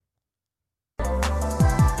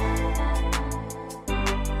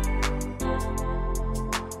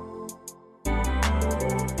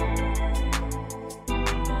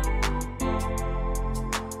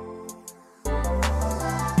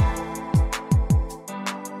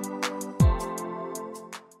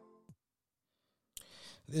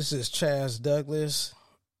This is Chaz Douglas,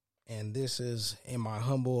 and this is In My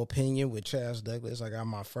Humble Opinion with Chaz Douglas. I got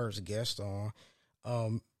my first guest on.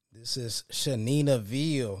 This is Chanina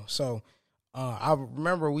Veal. So I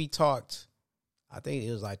remember we talked, I think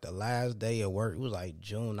it was like the last day of work. It was like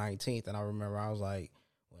June 19th, and I remember I was like,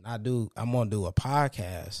 I'm going to do a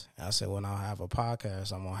podcast. And I said, when I have a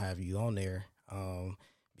podcast, I'm going to have you on there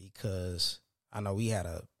because I know we had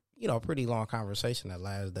a, pretty long conversation that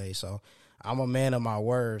last day. So I'm a man of my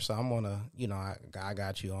word, so I'm gonna, I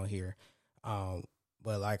got you on here.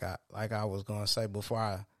 But like I was gonna say before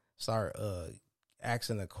I start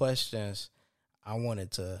asking the questions, I wanted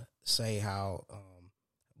to say how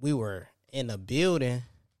we were in the building.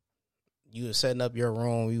 You were setting up your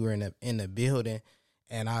room. We were in the building,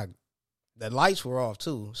 and the lights were off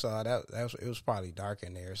too, so it was probably dark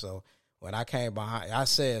in there. So when I came behind, I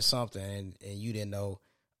said something, and you didn't know.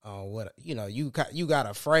 What you got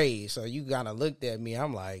afraid, so you kind of looked at me.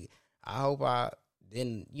 I'm like, I hope I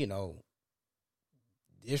didn't,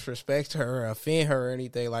 disrespect her, or offend her, or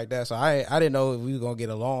anything like that. So I didn't know if we were gonna get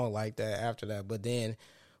along like that after that. But then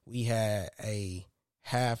we had a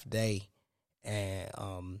half day,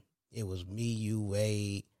 and it was me, you,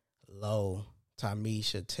 Wade, Low,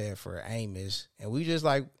 Tamisha, Tedford, Amos, and we just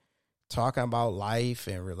like talking about life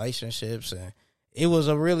and relationships, and it was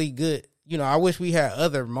a really good. I wish we had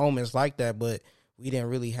other moments like that, but we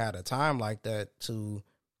didn't really have a time like that to,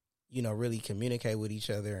 really communicate with each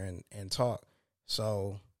other and talk.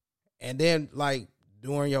 So, and then like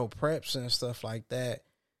during your preps and stuff like that,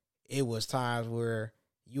 it was times where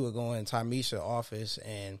you would go in Tamisha's office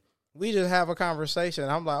and we just have a conversation.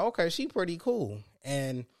 I'm like, okay, she pretty cool.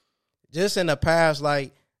 And just in the past,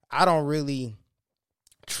 like, I don't really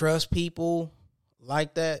trust people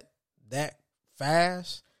like that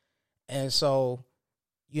fast. And so,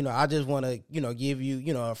 I just want to, give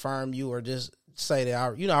you, affirm you, or just say that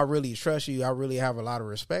I really trust you. I really have a lot of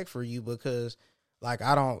respect for you because, like,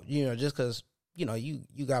 I don't, just because,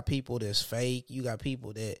 you got people that's fake. You got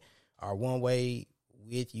people that are one way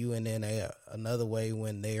with you and then another way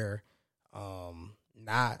when they're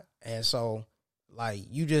not. And so, like,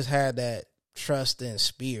 you just had that trust and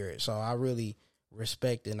spirit. So I really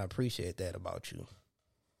respect and appreciate that about you.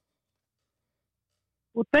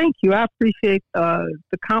 Well, thank you. I appreciate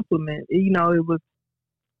the compliment.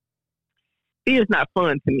 Fear's not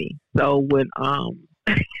fun to me. So when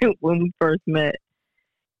when we first met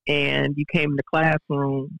and you came in the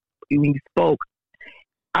classroom, when you spoke,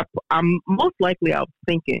 I'm most likely I was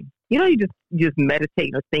thinking. You just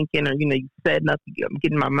meditating or thinking, or you setting up. I'm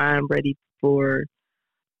getting my mind ready for a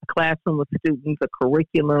classroom of students, a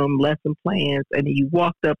curriculum, lesson plans, and then you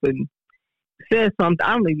walked up and said something.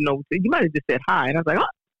 I don't even know. You might have just said hi, and I was like, "Oh,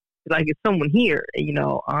 like it's someone here."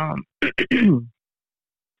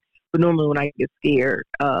 But normally when I get scared,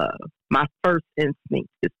 my first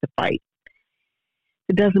instinct is to fight.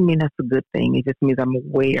 It doesn't mean that's a good thing. It just means I'm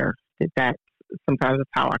aware that sometimes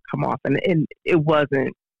that's how I come off, and it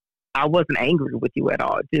wasn't. I wasn't angry with you at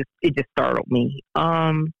all. It just startled me.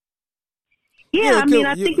 I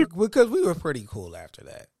think it's because we were pretty cool after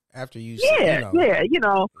that. After you,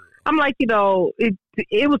 I'm like, it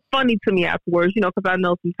was funny to me afterwards, because I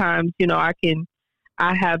know sometimes,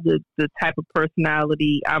 I have the type of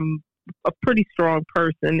personality. I'm a pretty strong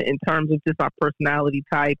person in terms of just my personality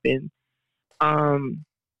type. And,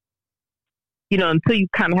 until you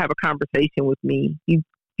kind of have a conversation with me, you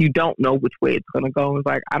don't know which way it's going to go. It's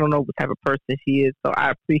like, I don't know what type of person she is. So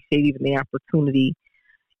I appreciate even the opportunity,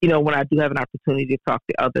 when I do have an opportunity to talk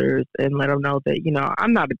to others and let them know that,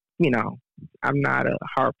 I'm not a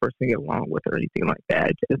hard person to get along with or anything like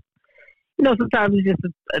that. Just, sometimes it's just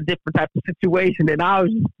a different type of situation. And I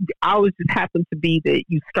was just happened to be that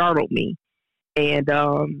you startled me. And,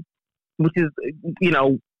 which is,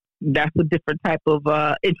 that's a different type of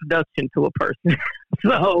introduction to a person.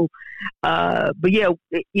 So, but yeah,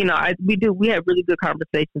 we have really good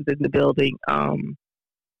conversations in the building.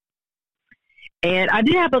 And I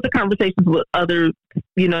did have other conversations with other,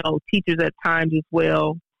 teachers at times as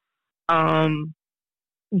well.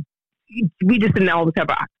 We just didn't always have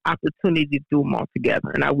an opportunity to do them all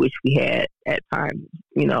together, and I wish we had at times,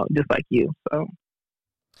 just like you. So,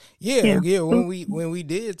 yeah. When we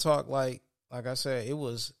did talk, like I said,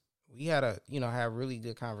 we had have really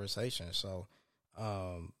good conversations. So,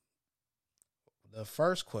 the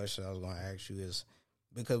first question I was going to ask you is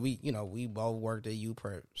because we both worked at U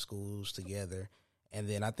Prep schools together, and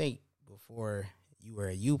then I think before you were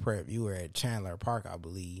at U Prep, you were at Chandler Park, I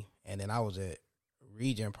believe, and then I was at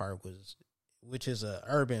Regent Park, which is a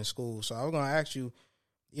urban school. So I was going to ask you,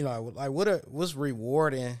 like what's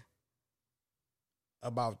rewarding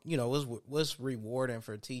about, what's rewarding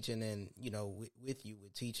for teaching and, with you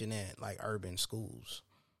with teaching at like urban schools?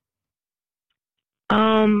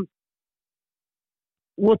 Well,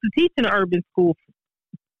 to teach in an urban school,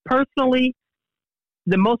 personally,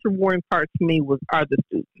 the most rewarding part to me are the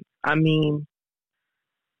students. I mean,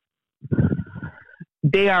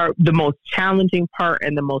 they are the most challenging part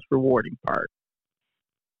and the most rewarding part.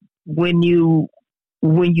 When you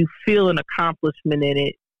feel an accomplishment in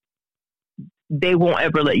it, they won't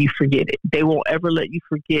ever let you forget it. They won't ever let you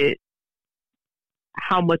forget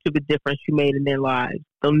how much of a difference you made in their lives.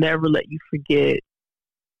 They'll never let you forget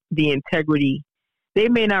the integrity. They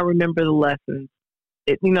may not remember the lessons,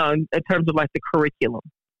 in terms of like the curriculum,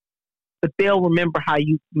 but they'll remember how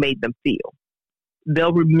you made them feel.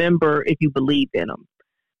 They'll remember if you believed in them.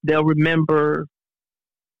 They'll remember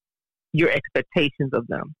your expectations of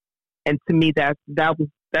them. And to me, that's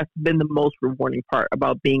been the most rewarding part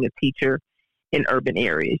about being a teacher in urban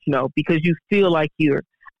areas, because you feel like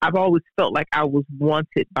I've always felt like I was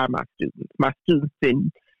wanted by my students. My students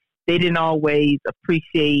didn't always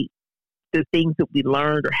appreciate the things that we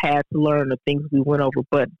learned or had to learn, the things we went over,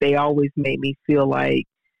 but they always made me feel like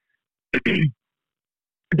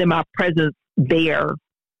that my presence there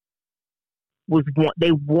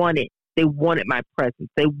they wanted my presence.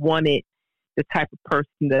 They wanted the type of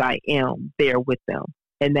person that I am there with them.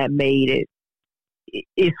 And that made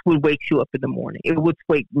it would wake you up in the morning. It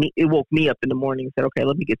woke me up in the morning and said, okay,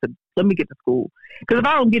 let me get to school. Because if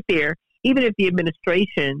I don't get there, even if the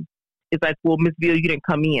administration is like, well, Ms. Veal, you didn't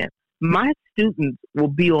come in, my students will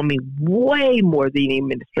be on me way more than the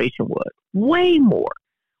administration would. Way more.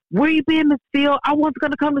 Where you been, Ms. Veal? I wasn't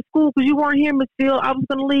going to come to school because you weren't here, Ms. Veal. I was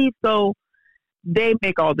going to leave. So they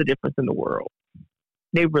make all the difference in the world.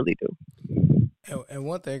 They really do. And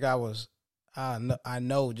one thing I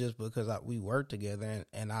know just because we work together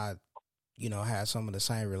and I, had some of the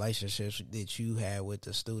same relationships that you had with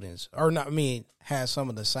the students, or not, had some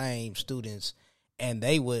of the same students, and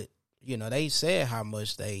they would, they said how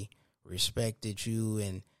much they respected you,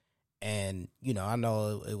 and I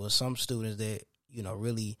know it was some students that,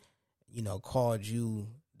 really, called you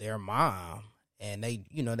their mom, and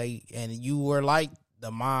and you were like the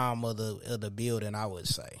mom of the building, I would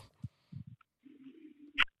say.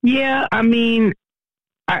 Yeah, I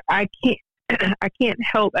can't I can't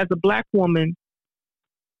help, as a Black woman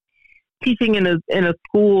teaching in a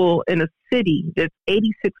school in a city that's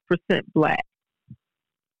 86% Black,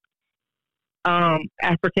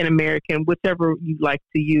 African American, whichever you like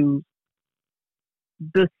to use.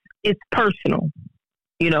 It's personal.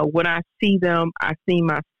 When I see them, I see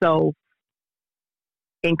myself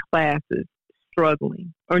in classes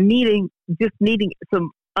struggling or needing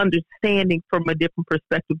some understanding from a different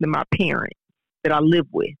perspective than my parents that I live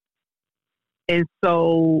with. And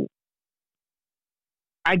so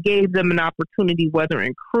I gave them an opportunity, whether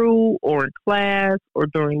in crew or in class or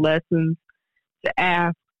during lessons, to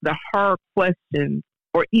ask the hard questions,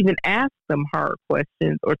 or even ask them hard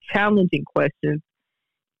questions or challenging questions,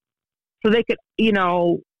 so they could, you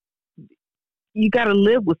got to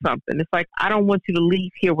live with something. It's like, I don't want you to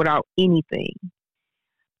leave here without anything.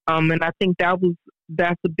 And I think that's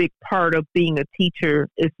a big part of being a teacher.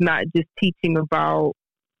 It's not just teaching about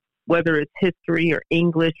whether it's history or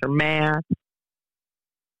English or math.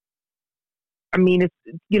 It's,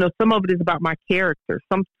 some of it is about my character.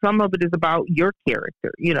 Some of it is about your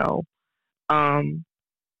character, your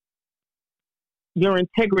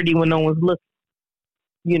integrity when no one's looking,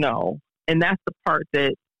 and that's the part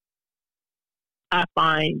that I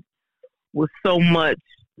find was so much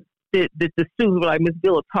that the students were like, Ms.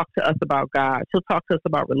 Veal will talk to us about God. She'll talk to us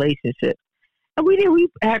about relationships. And we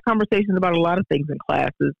had conversations about a lot of things in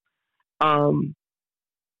classes.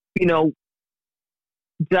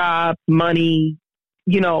 Jobs, money,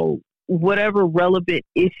 whatever relevant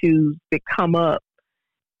issues that come up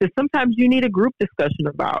that sometimes you need a group discussion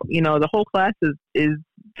about. The whole class is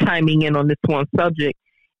chiming in on this one subject,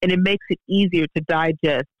 and it makes it easier to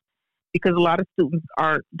digest, because a lot of students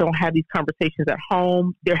don't have these conversations at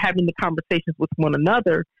home. They're having the conversations with one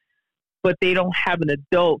another, but they don't have an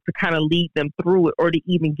adult to kind of lead them through it, or to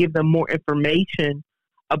even give them more information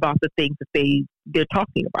about the things that they're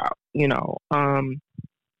talking about,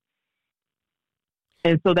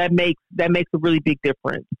 and so that makes a really big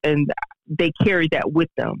difference, and they carry that with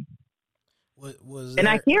them. And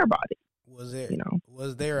I care about it.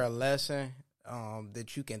 Was there a lesson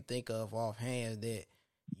that you can think of offhand that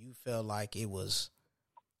you felt like it was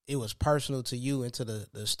personal to you and to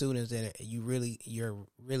the students, that you're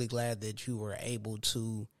really glad that you were able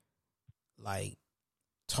to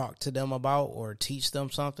talk to them about or teach them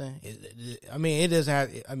something? I mean, it doesn't have.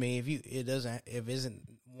 I mean, if isn't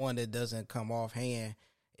one that doesn't come offhand,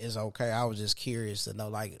 it's okay. I was just curious to know,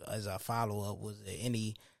 like, as a follow up, was there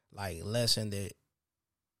any like lesson that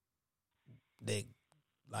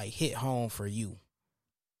like hit home for you?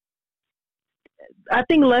 I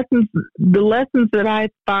think the lessons that I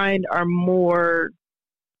find are more,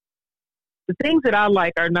 the things that I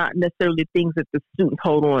like are not necessarily things that the students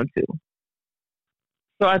hold on to.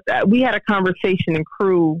 So we had a conversation in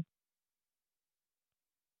crew.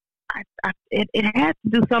 It had to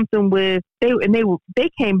do something with they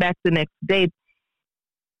came back the next day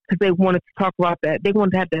because they wanted to talk about that. They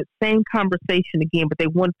wanted to have that same conversation again, but they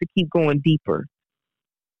wanted to keep going deeper.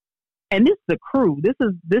 And this is a crew. This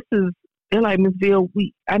is. They're like, Ms. Veal,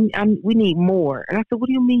 we need more. And I said, what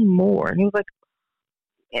do you mean more? And he was like,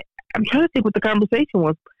 I'm trying to think what the conversation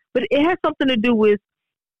was, but it has something to do with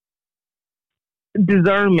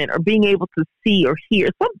discernment or being able to see or hear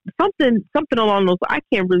something along those. I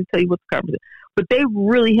can't really tell you what the conversation, but they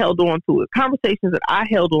really held on to it. Conversations that I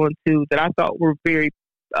held on to that I thought were very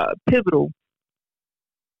pivotal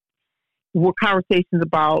were conversations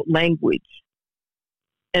about language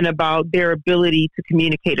and about their ability to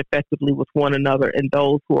communicate effectively with one another and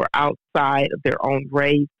those who are outside of their own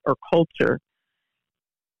race or culture,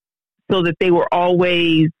 so that they were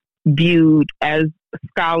always viewed as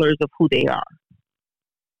scholars of who they are.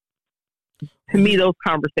 To me, those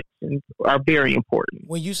conversations are very important.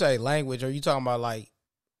 When you say language, are you talking about like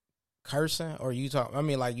cursing, or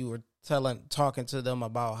like you were talking to them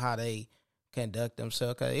about how they conduct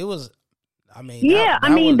themselves? 'Cause it was, I mean,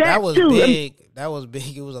 that was too big. That was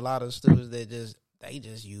big. It was a lot of students that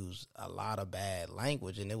just use a lot of bad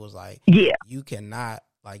language, and it was like, you cannot,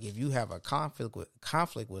 like, if you have a conflict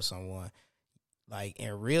with someone, like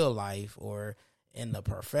in real life or in the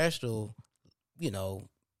professional,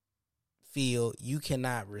 field, you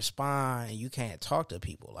cannot respond and you can't talk to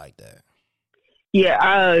people like that.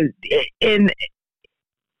 Yeah,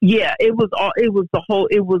 it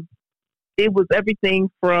was everything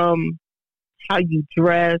from how you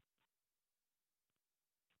dress,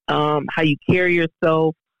 how you carry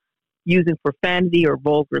yourself, using profanity or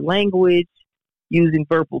vulgar language, using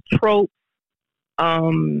verbal tropes,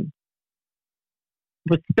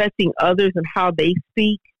 respecting others and how they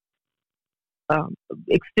speak,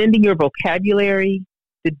 extending your vocabulary,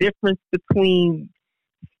 the difference between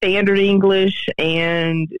standard English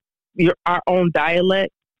and our own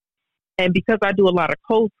dialect. And because I do a lot of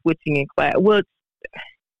code switching in class,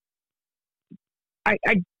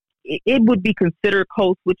 it would be considered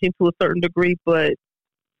code switching to a certain degree, but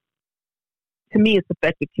to me, it's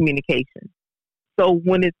effective communication. So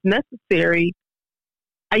when it's necessary,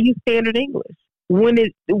 I use standard English.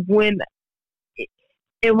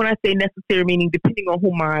 And when I say necessary, meaning depending on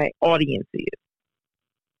who my audience is.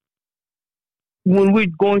 When we're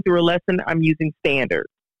going through a lesson, I'm using standard.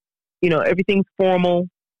 Everything's formal.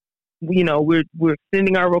 We're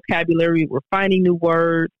extending our vocabulary. We're finding new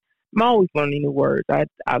words. I'm always learning new words.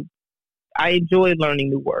 I enjoy learning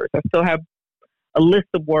new words. I still have a list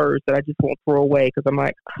of words that I just won't throw away because I'm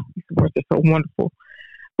like, these words are so wonderful.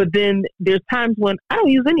 But then there's times when I don't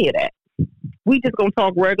use any of that. We just gonna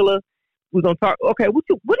talk regular. We're gonna talk. Okay, what's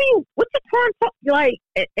your turn talk like?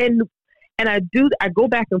 And I go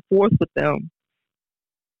back and forth with them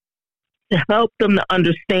to help them to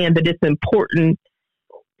understand that it's important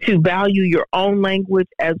to value your own language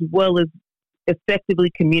as well as effectively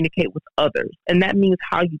communicate with others. And that means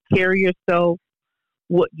how you carry yourself,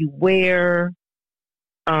 what you wear,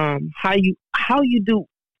 how you do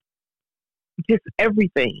just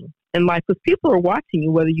everything in life, because people are watching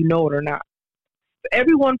you whether you know it or not. For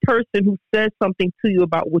every one person who says something to you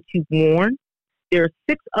about what you've worn, there are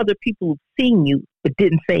 6 other people who've seen you but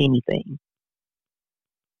didn't say anything.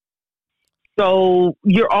 So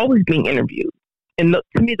you're always being interviewed. And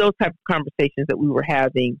to me, those type of conversations that we were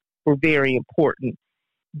having were very important.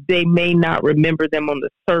 They may not remember them on the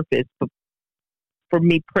surface, but for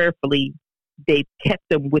me, prayerfully, they kept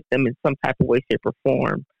them with them in some type of way, shape, or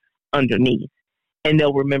form underneath. And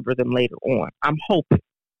they'll remember them later on. I'm hoping.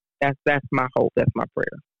 That's my hope. That's my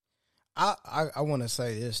prayer. I want to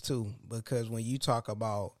say this too, because when you talk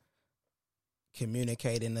about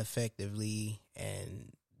communicating effectively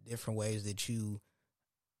and different ways that you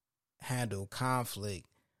handle conflict,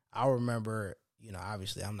 I remember,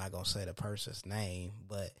 obviously I'm not going to say the person's name,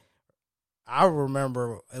 but I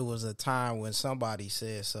remember it was a time when somebody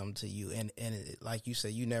said something to you, and like you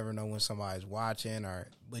said, you never know when somebody's watching,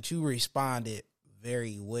 but you responded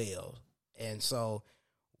very well. And so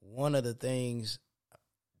one of the things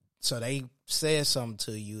so they said something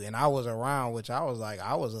to you, and I was around, which I was like,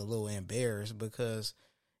 I was a little embarrassed because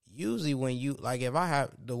usually when you, like, if I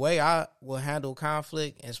have, the way I will handle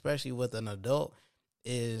conflict, especially with an adult,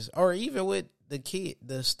 is, or even with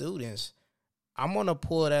the students, I'm going to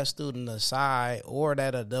pull that student aside or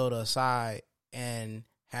that adult aside and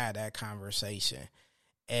have that conversation.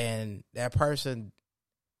 And that person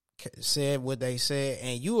said what they said,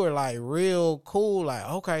 and you were like real cool, like,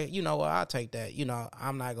 okay, you know what, I'll take that. You know,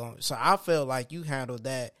 I'm not going to. So I felt like you handled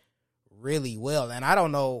that really well. And I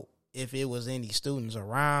don't know if it was any students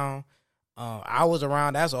around. I was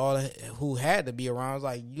around. That's all who had to be around. I was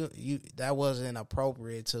like, you, that wasn't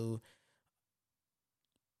appropriate to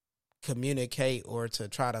communicate or to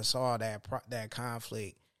try to solve that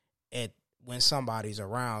conflict at when somebody's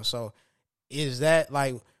around. So is that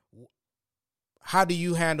like, how do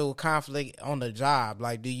you handle conflict on the job?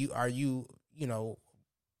 Like, are you, you know,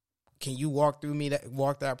 can you walk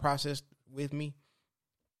that process with me?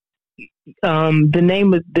 The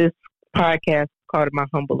name of this podcast is called My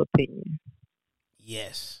Humble Opinion.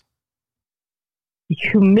 Yes.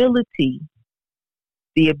 Humility,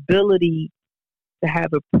 the ability to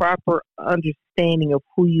have a proper understanding of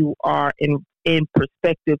who you are in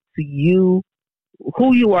perspective to you,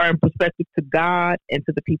 who you are in perspective to God and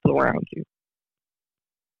to the people around you.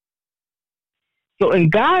 So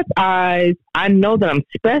in God's eyes, I know that I'm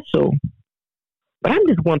special, but I'm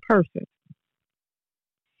just one person.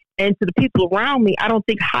 And to the people around me, I don't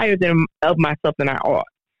think higher of myself than I ought.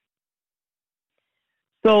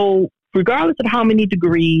 So regardless of how many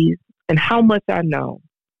degrees and how much I know,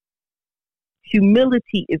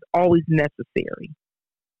 humility is always necessary.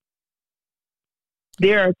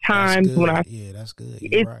 There are times when that's good.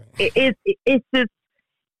 You're right. It's just,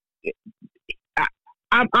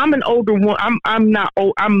 I'm an older woman. I'm not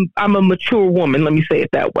old. I'm a mature woman. Let me say it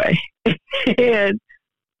that way. And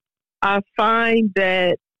I find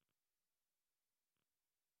that,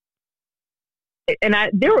 and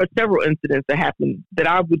there were several incidents that happened that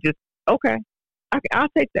I would just, okay, I'll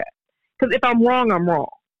take that. Because if I'm wrong, I'm wrong.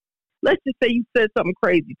 Let's just say you said something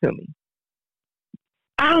crazy to me.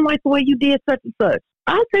 I don't like the way you did such and such.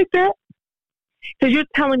 I'll take that. Because you're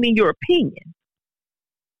telling me your opinion.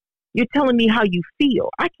 You're telling me how you feel.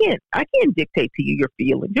 I can't dictate to you your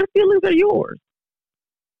feelings. Your feelings are yours.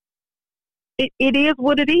 It is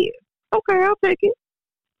what it is. Okay, I'll take it.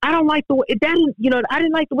 I don't like the way I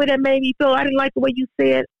didn't like the way that made me feel. I didn't like the way you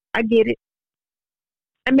said. I get it.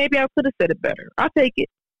 And maybe I could have said it better. I'll take it.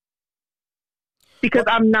 Because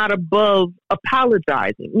I'm not above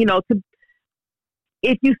apologizing. You know,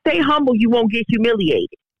 if you stay humble, you won't get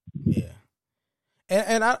humiliated. Yeah.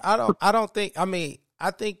 And I don't think, I mean, I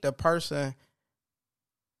think the person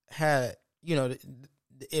had, you know,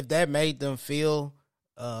 if that made them feel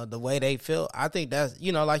the way they feel, I think that's,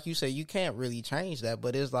 you know, like you said, you can't really change that,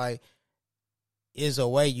 but it's like, is a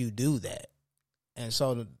way you do that. And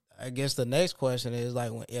so I guess the next question is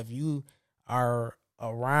like, if you are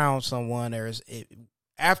around someone,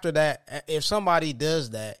 after that, if somebody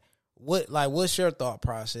does that, what's your thought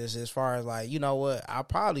process as far as like, you know what, I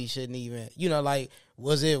probably shouldn't even, you know, like,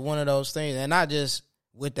 was it one of those things, and not just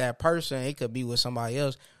with that person, it could be with somebody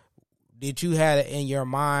else. Did you have it in your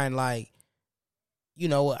mind, like, you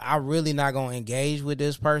know, I'm really not going to engage with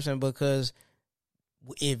this person because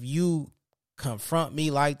if you confront me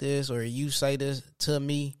like this or you say this to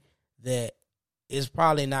me, that it's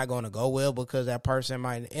probably not going to go well because that person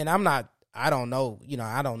might, and I don't know, you know,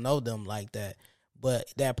 I don't know them like that,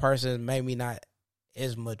 but that person maybe not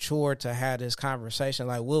as mature to have this conversation.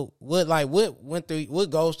 Like, what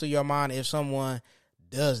goes through your mind if someone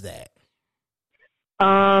does that?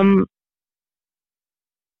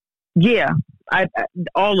 Yeah, I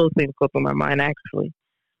all those things go through my mind actually.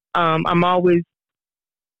 I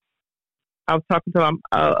was talking to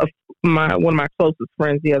one of my closest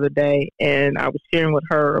friends the other day, and I was sharing with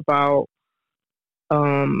her about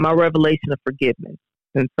my revelation of forgiveness.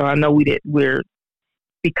 And so I know we're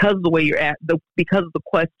because of the way you're because of the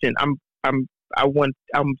question, I'm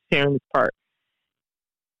sharing this part.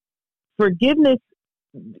 Forgiveness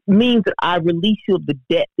means that I release you of the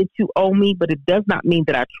debt that you owe me, but it does not mean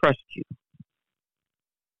that I trust you.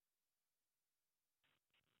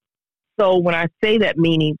 So when I say that,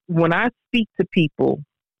 meaning when I speak to people,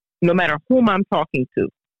 no matter whom I'm talking to,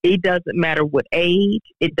 it doesn't matter what age,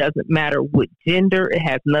 it doesn't matter what gender, it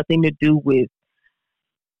has nothing to do with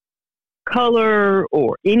color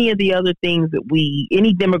or any of the other things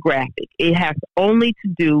any demographic. It has only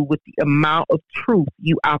to do with the amount of truth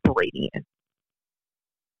you operate in.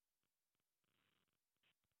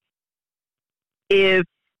 If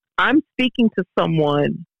I'm speaking to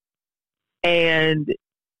someone and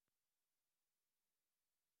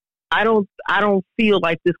I don't feel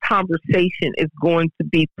like this conversation is going to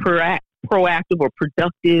be proactive or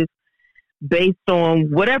productive based on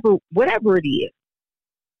whatever it is.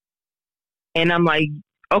 And I'm like,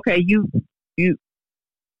 okay, you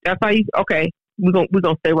that's how you okay, we're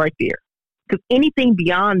gonna stay right there. Because anything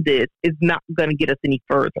beyond this is not gonna get us any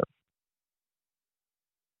further.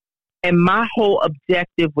 And my whole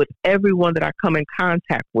objective with everyone that I come in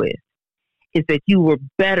contact with is that you were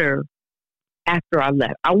better after I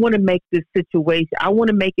left. I want to make this situation, I want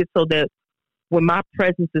to make it so that when my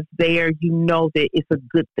presence is there, you know that it's a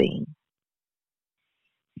good thing.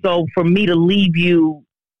 So for me to leave you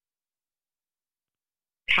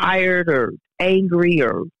tired or angry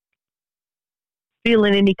or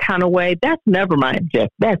feeling any kind of way, that's never my objective.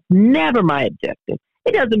 That's never my objective.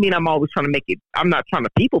 It doesn't mean I'm always trying to make it, I'm not trying to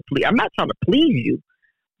people please. I'm not trying to please you,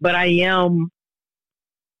 but I do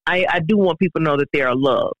want people to know that they are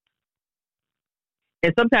loved.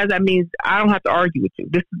 And sometimes that means I don't have to argue with you.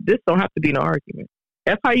 This don't have to be an argument.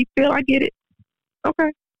 That's how you feel. I get it.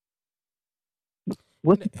 Okay.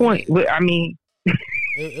 What's the point? I mean,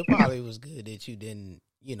 it probably was good that you didn't,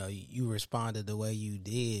 you responded the way you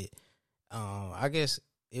did. I guess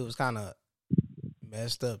it was kind of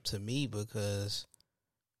messed up to me because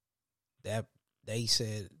that they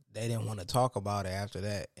said they didn't want to talk about it after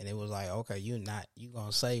that, and it was like, okay, you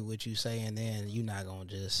gonna say what you say, and then you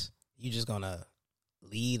just gonna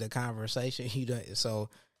lead the conversation.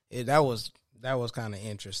 That was kind of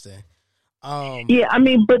interesting. Yeah, I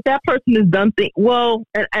mean, but that person has done things well,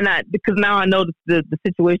 and I, because now I know the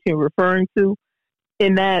situation you're referring to,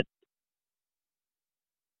 in that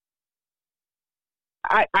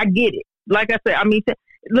I get it. Like I said, I mean,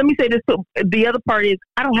 let me say this. The other part is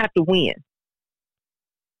I don't have to win.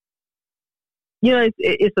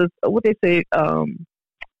 It's what they say. Do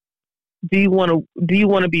you want to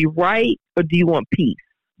be right, or do you want peace?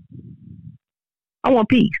 I want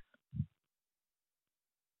peace.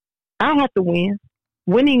 I don't have to win.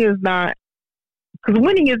 Winning is not, because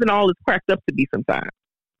winning isn't all it's cracked up to be sometimes.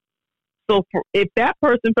 So if that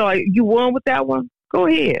person felt like you won with that one, go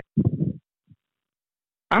ahead.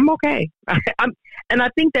 I'm okay. And I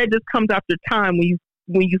think that just comes after time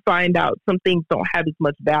when you find out some things don't have as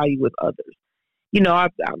much value with others.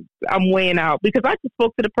 I'm weighing out, because I just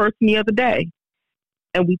spoke to the person the other day,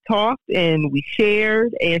 and we talked and we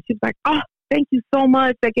shared, and she was like, "Oh, thank you so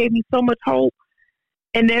much. That gave me so much hope."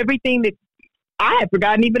 And everything that I had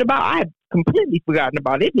forgotten even about, I had completely forgotten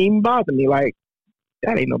about. It didn't even bother me. Like,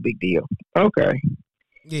 that ain't no big deal. Okay.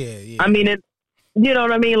 Yeah. I mean, you know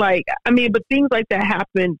what I mean? Like, but things like that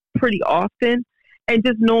happen pretty often. And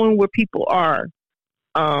just knowing where people are,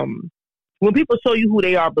 when people show you who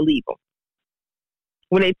they are, believe them.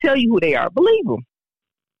 When they tell you who they are, believe them.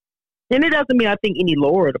 And it doesn't mean I think any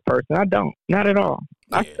lower of the person. I don't. Not at all.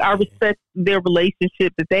 Yeah. I respect their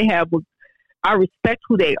relationship that they have with, I respect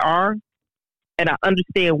who they are, and I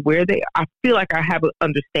understand where they are. I feel like I have an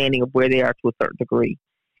understanding of where they are to a certain degree.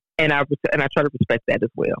 And I try to respect that as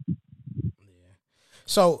well. Yeah.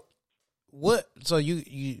 So you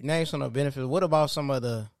named some of the benefits. What about some of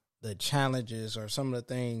the challenges or some of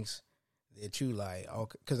the things that you like?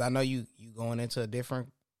 Okay, because I know you going into a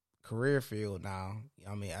different career field now.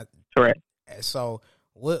 I mean, correct. So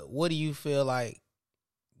what do you feel like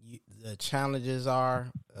the challenges are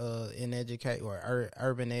in educate or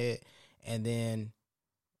urban ed, and then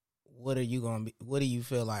what do you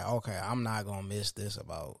feel like, okay, I'm not gonna miss this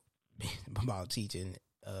about teaching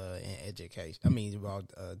in education? I mean, about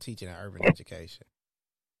teaching in urban education.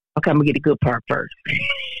 Okay, I'm gonna get the good part first.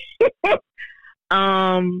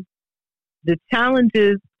 The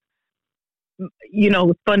challenges,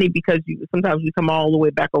 it's funny because sometimes we come all the way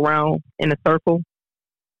back around in a circle.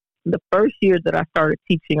 The first year that I started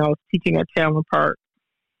teaching, I was teaching at Chandler Park.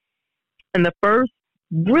 And the first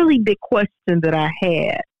really big question that I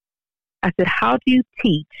had, I said, how do you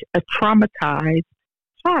teach a traumatized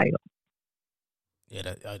child?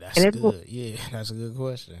 Yeah, that's good. Yeah, that's a good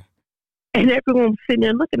question. And everyone was sitting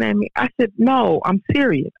there looking at me. I said, no, I'm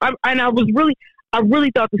serious. I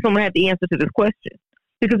really thought that someone had the answer to this question,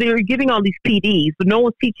 because they were giving all these PDs, but no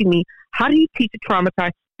one's teaching me, how do you teach a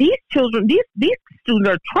traumatized? These children, these students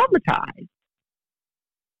are traumatized.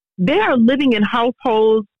 They are living in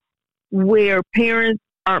households where parents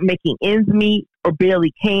aren't making ends meet or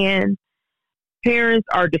barely can. Parents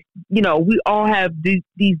are, we all have these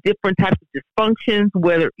different types of dysfunctions,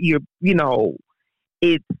 whether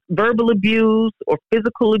it's verbal abuse or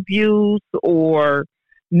physical abuse or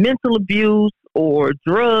mental abuse or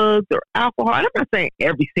drugs or alcohol. And I'm not saying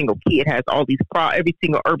every single kid has all these every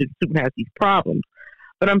single urban student has these problems.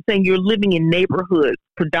 But I'm saying you're living in neighborhoods,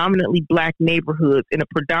 predominantly black neighborhoods, in a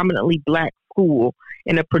predominantly black school,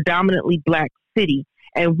 in a predominantly black city,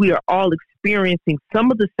 and we are all experiencing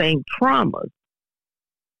some of the same traumas.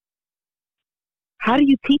 How do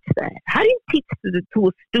you teach that? How do you teach to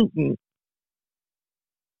a student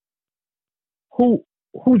who's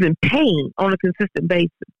in pain on a consistent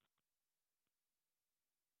basis?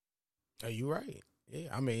 Are you right?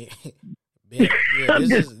 Yeah, I mean, yeah,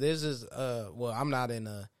 this is well, I'm not in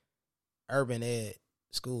a urban ed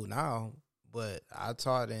school now, but I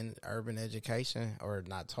taught in urban education, or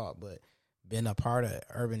not taught, but been a part of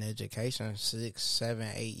urban education 6, 7,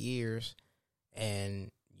 8 years.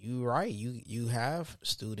 And you right, you have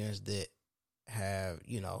students that have,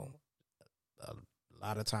 a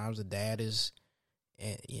lot of times the dad is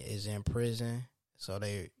in prison, so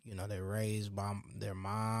they're raised by their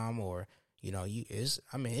mom, or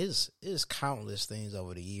it's countless things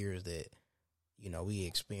over the years that we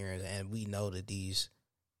experience, and we know that these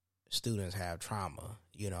students have trauma.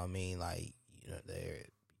 You know what I mean? Like, they're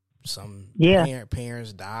some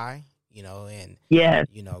parents die, and yes,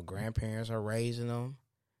 grandparents are raising them.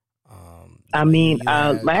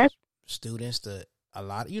 Last students that a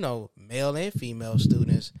lot, male and female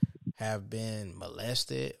students have been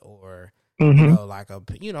molested, or like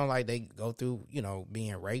they go through,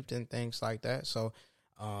 being raped and things like that. So,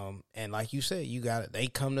 and like you said, they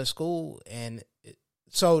come to school, and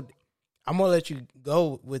so I'm gonna let you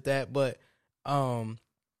go with that. But,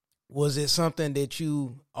 was it something that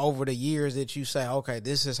you, over the years, that you say, okay,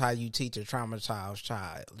 this is how you teach a traumatized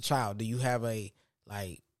child? Do you have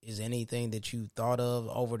is anything that you thought of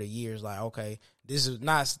over the years? Like, okay, this is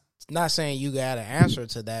not saying you got an answer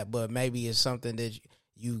to that, but maybe it's something that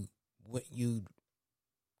you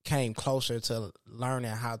came closer to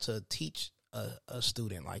learning how to teach a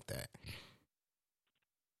student like that.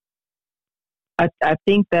 I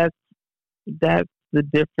think that's the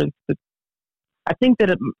difference. I think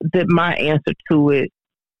that my answer to it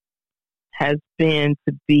has been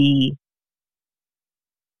to be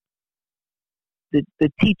the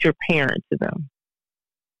teacher parent to them.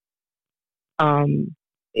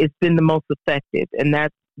 It's been the most effective, and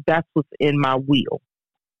that's what's in my wheel.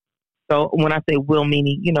 So when I say wheel,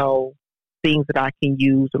 meaning, things that I can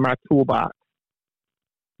use in my toolbox.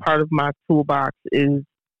 Part of my toolbox is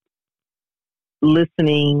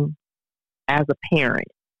listening as a parent,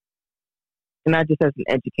 and not just as an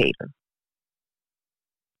educator.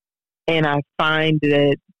 And I find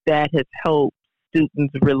that has helped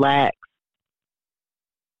students relax,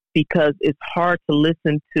 because it's hard to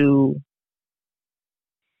listen to.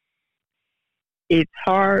 It's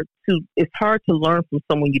hard to learn from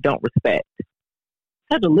someone you don't respect. It's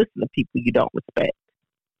hard to listen to people you don't respect.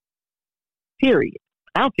 Period.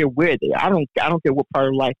 I don't care where they are. I don't care what part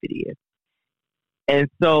of life it is. And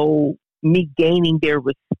so me gaining their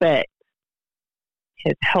respect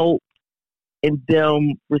has helped in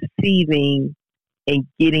them receiving and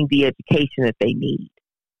getting the education that they need.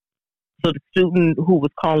 So the student who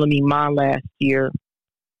was calling me mom last year,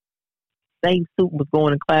 same student was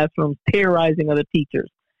going in classrooms terrorizing other teachers.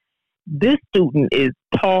 This student is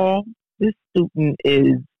tall. This student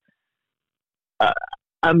is,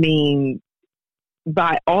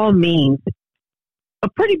 by all means, a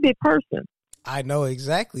pretty big person. I know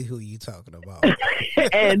exactly who you're talking about.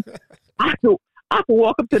 And I could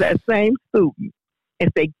walk up to that same student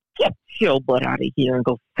and say, "Get your butt out of here and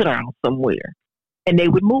go sit down somewhere," and they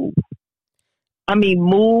would move.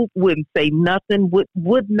 Move, wouldn't say nothing,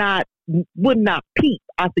 would not peep.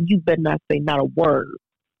 I said, "You better not say not a word,"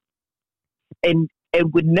 and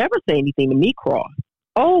would never say anything to me cross.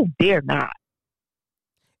 Oh, dare not.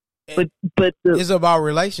 But it's about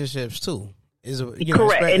relationships too.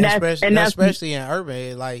 Correct, especially in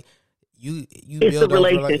urban, like you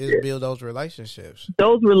build those relationships.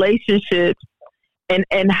 Those relationships, and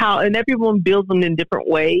everyone builds them in different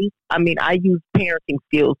ways. I use parenting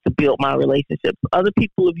skills to build my relationships. Other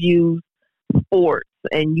people have used sports,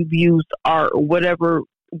 and you've used art, or whatever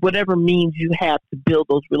means you have to build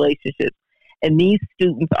those relationships. And these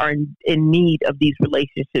students are in need of these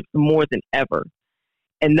relationships more than ever.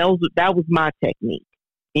 And that was my technique.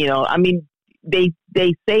 They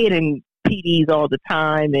say it in PDs all the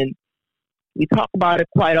time, and we talk about it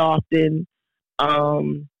quite often.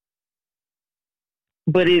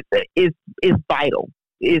 But it's vital.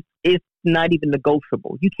 It's not even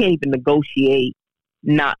negotiable. You can't even negotiate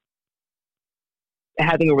not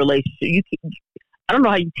having a relationship. I don't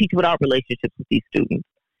know how you teach without relationships with these students.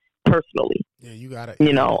 Personally, yeah, you gotta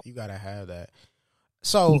have that.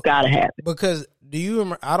 So you gotta have it, because do you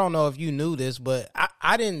remember? I don't know if you knew this, but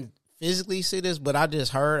I didn't physically see this, but I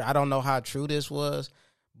just heard. I don't know how true this was,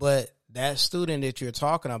 But that student that you're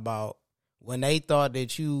talking about, when they thought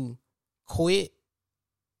that you quit,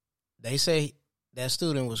 they say that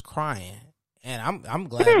student was crying, and I'm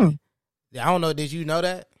glad. I don't know. Did you know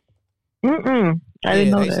that? I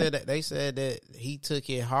didn't know that. They said that he took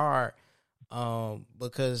it hard,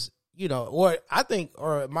 because or I think,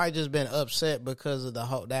 or it might just been upset because of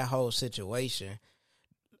that whole situation.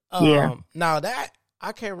 Now that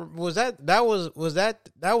I can't remember, was that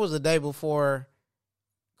was the day before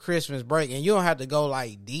Christmas break, and you don't have to go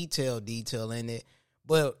like detail in it,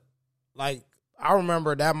 but like I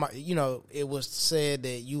remember that it was said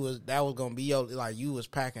that that was gonna be you was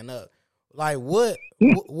packing up. Like what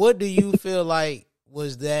do you feel like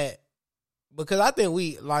was that? Because I think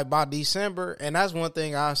we like by December, and that's one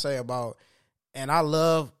thing I say about, and I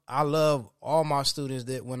love all my students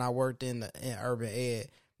that when I worked in urban ed,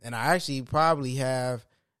 and I actually probably have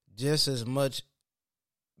just as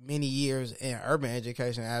many years in urban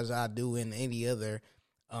education as I do in any other,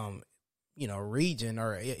 region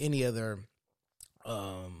or any other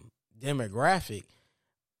demographic.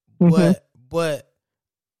 But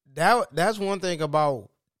that's one thing about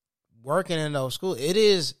working in those schools.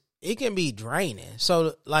 It can be draining.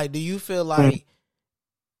 So like, do you feel like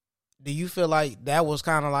that was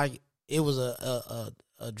kind of like it was a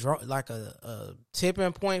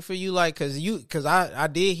tipping point for you? Like, cause I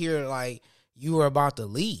did hear like you were about to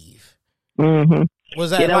leave. Mm-hmm.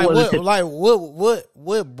 Was that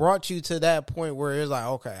what brought you to that point where it's like,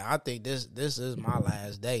 okay, I think this is my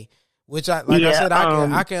last day, which I said,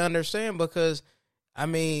 I can understand, because I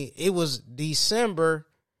mean, it was December,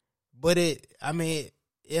 but it's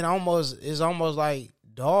almost like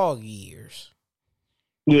dog years.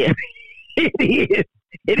 Yeah, it is.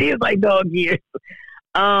 It is like dog years.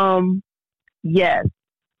 Yes.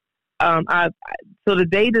 So the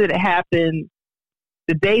day that it happened,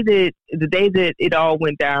 the day that it all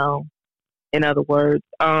went down, in other words,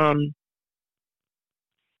 I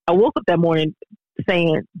woke up that morning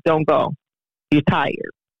saying, "Don't go. You're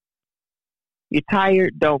tired. You're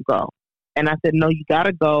tired. Don't go." And I said, "No, you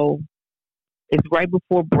gotta go. It's right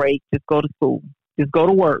before break. Just go to school. Just go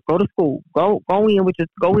to work. Go to school. Go in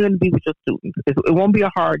and be with your students. It won't be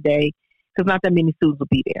a hard day because not that many students will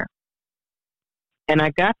be there." And I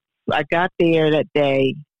got there that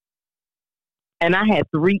day, and I had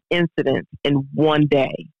 3 incidents in one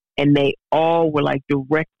day, and they all were like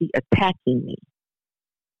directly attacking me.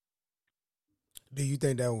 Do you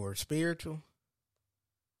think that were spiritual?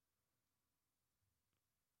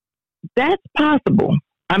 That's possible.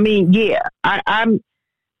 I mean, yeah, I'm.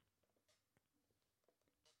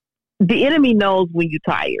 The enemy knows when you're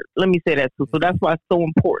tired. Let me say that too. So that's why it's so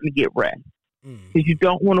important to get rest, because you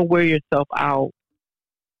don't want to wear yourself out.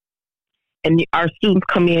 And our students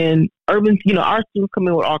come in, our students come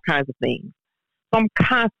in with all kinds of things. So I'm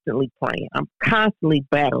constantly praying. I'm constantly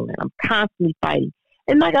battling. I'm constantly fighting.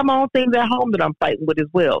 And I got my own things at home that I'm fighting with as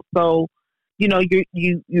well. So, you're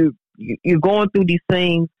going through these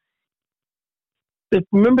things.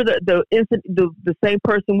 Remember the incident, the same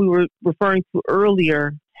person we were referring to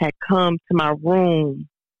earlier had come to my room,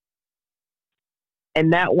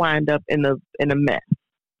 and that wound up in a mess.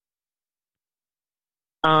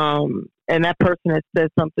 And that person had said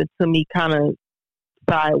something to me kind of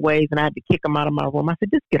sideways, and I had to kick him out of my room. I said,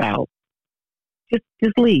 "Just get out.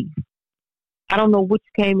 Just leave. I don't know what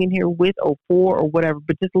you came in here with or for or whatever,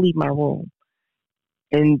 but just leave my room."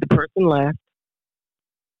 And the person left.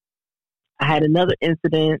 I had another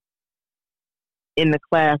incident in the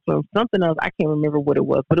classroom, something else. I can't remember what it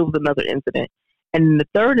was, but it was another incident. And the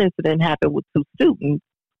third incident happened with 2 students,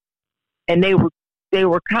 and they were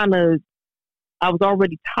kind of, I was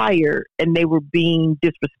already tired, and they were being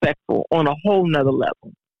disrespectful on a whole nother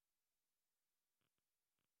level.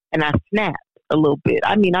 And I snapped a little bit.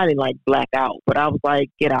 I mean, I didn't like black out, but I was like,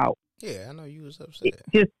 "Get out." Yeah, I know you was upset.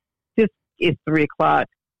 Just it's 3:00.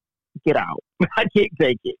 Get out. I can't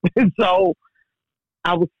take it. So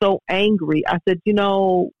I was so angry. I said,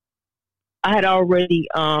 I had already,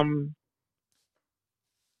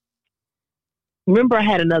 remember I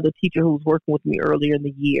had another teacher who was working with me earlier in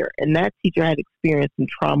the year, and that teacher had experienced some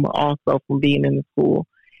trauma also from being in the school.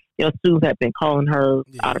 Students had been calling her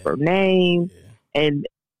out of her name. Yeah. And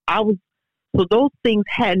so those things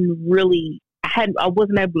I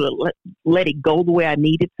wasn't able to let it go the way I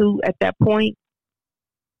needed to at that point.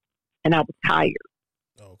 And I was tired.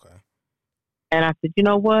 Okay. And I said, "You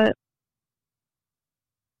know what?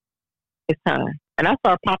 It's time." And I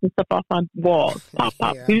started popping stuff off on walls. Pop.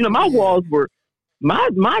 Yeah, my walls were, my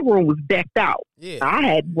room was decked out. Yeah. I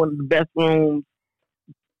had one of the best rooms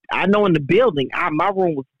I know in the building. My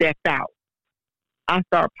room was decked out. I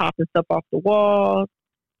started popping stuff off the walls.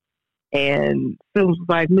 And students was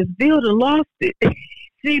like, Miss Veal done lost it.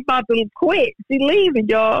 She about to quit. She leaving,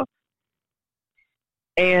 y'all.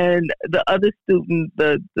 And the other student,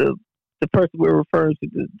 the person we're referring to,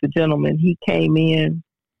 the gentleman, he came in,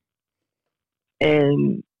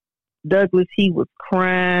 and Douglas, he was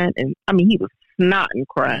crying, and I mean, he was snotting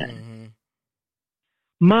crying. Mm-hmm.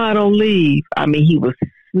 Ma, don't leave. I mean, he was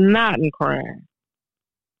snotting crying.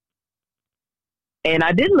 And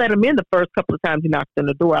I didn't let him in the first couple of times he knocked on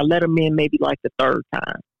the door. I let him in maybe like the third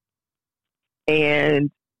time.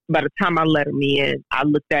 And by the time I let him in, I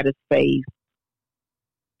looked at his face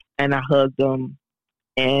and I hugged him,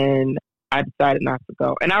 and I decided not to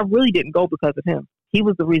go. And I really didn't go because of him. He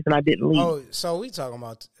was the reason I didn't leave. Oh, so we talking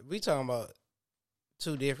about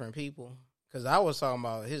two different people? Because I was talking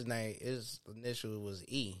about his initial was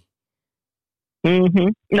E. Mm-hmm.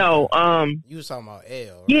 No, you was talking about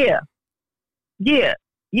L. Right? Yeah.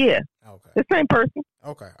 Okay. The same person.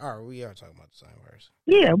 Okay. All right. We are talking about the same person.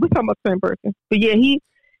 Yeah, we're talking about the same person. But yeah, he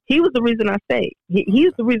was the reason I stayed.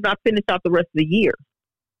 He's the reason I finished out the rest of the year.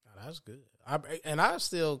 Oh, that's good. I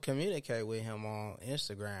still communicate with him on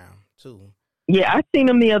Instagram too. Yeah, I seen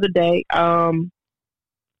him the other day. I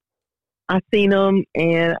seen him,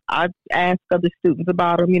 and I asked other students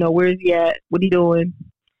about him. You know, where's he at? What he doing?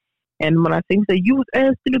 And when I see him, say, "You was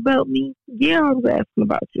asking about me?" Yeah, I was asking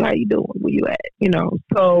about you. How you doing? Where you at? You know,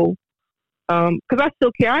 so because I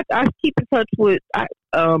still care. I keep in touch with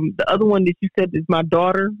the other one that you said is my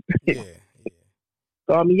daughter. Yeah.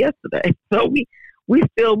 Saw me yesterday, so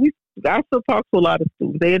I still talk to a lot of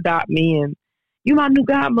students. They adopt me, and you my new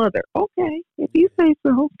godmother. Okay, if you say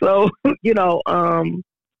so. So you know,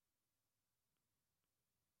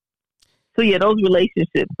 so yeah, those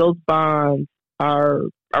relationships, those bonds are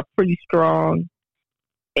pretty strong,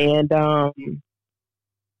 and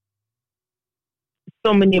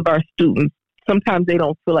so many of our students, sometimes they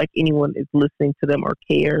don't feel like anyone is listening to them or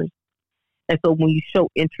cares, and so when you show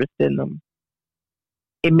interest in them,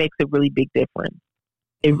 it makes a really big difference.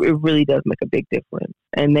 It really does make a big difference,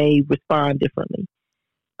 and they respond differently.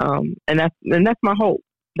 And that's my hope.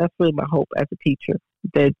 That's really my hope as a teacher,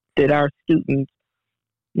 that our students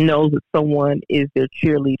know that someone is their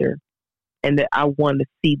cheerleader, and that I want to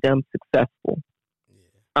see them successful.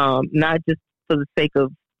 Yeah. Not just for the sake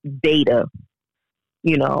of data.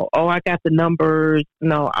 You know, oh, I got the numbers.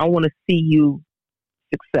 No, I want to see you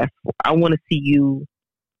successful. I want to see you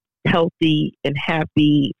healthy and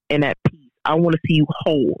happy and at peace. I want to see you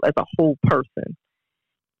whole as a whole person.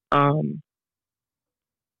 And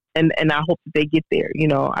I hope that they get there, you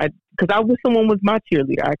know, because I wish someone was my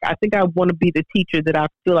cheerleader. I think I want to be the teacher that I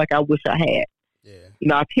feel like I wish I had. Yeah. You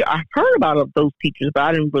know, I've heard about those teachers, but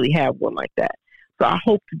I didn't really have one like that. So I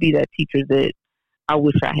hope to be that teacher that I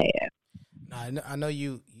wish I had. Now, I know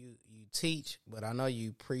you teach, but I know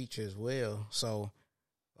you preach as well. So,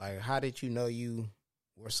 like, how did you know you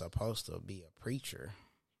were supposed to be a preacher?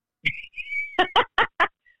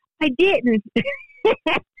 I didn't. Is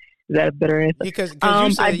that a better answer? Because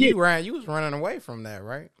you said you was running away from that,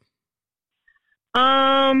 right?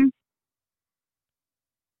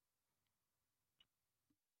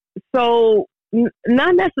 So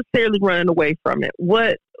not necessarily running away from it.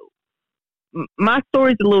 What my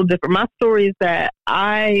story is a little different. My story is that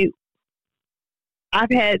I've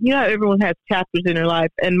had, you know, everyone has chapters in their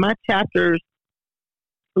life, and my chapters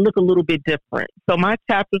look a little bit different. So my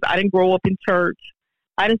chapters, I didn't grow up in church.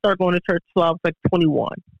 I didn't start going to church till I was like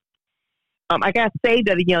 21. I got saved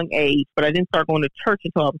at a young age, but I didn't start going to church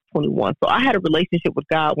until I was 21. So I had a relationship with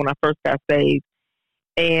God when I first got saved,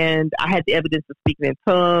 and I had the evidence of speaking in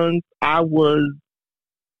tongues. I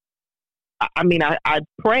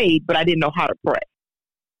prayed, but I didn't know how to pray.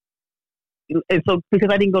 And so, because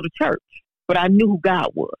I didn't go to church, but I knew who God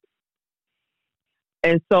was.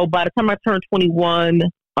 And so by the time I turned 21,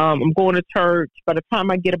 I'm going to church. By the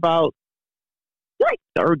time I get about like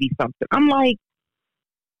 30 something, I'm like,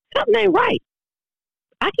 something ain't right.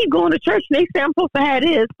 I keep going to church and they say I'm supposed to have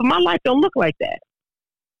this, but my life don't look like that.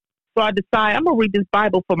 So I decide I'm going to read this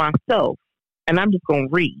Bible for myself, and I'm just going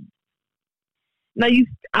to read. Now,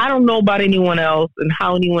 I don't know about anyone else and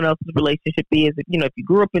how anyone else's relationship is. You know, if you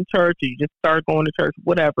grew up in church or you just started going to church,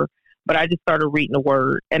 whatever. But I just started reading the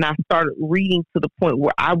Word, and I started reading to the point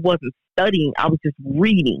where I wasn't studying. I was just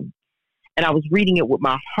reading, and I was reading it with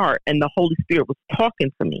my heart, and the Holy Spirit was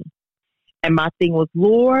talking to me. And my thing was,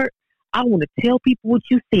 Lord, I want to tell people what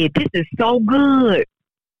you said. This is so good.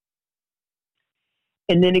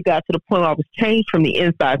 And then it got to the point where I was changed from the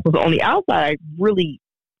inside. Because on the outside, I really,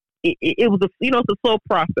 it was it's a slow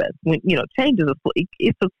process. When, change is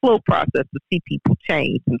it's a slow process to see people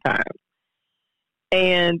change sometimes.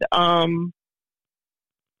 And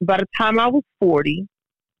by the time I was 40,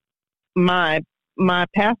 my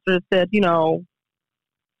pastor said,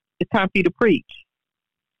 it's time for you to preach.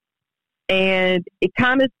 And it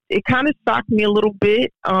kind of shocked me a little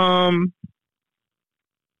bit. But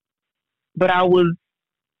I was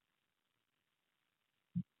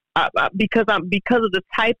because of the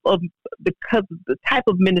type of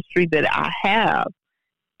ministry that I have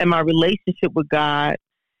and my relationship with God.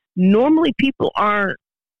 Normally, people aren't.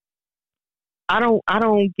 I don't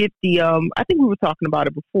get the. I think we were talking about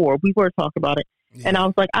it before. We were talking about it. Yeah. And I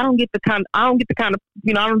was like, I don't get the kind of, I don't do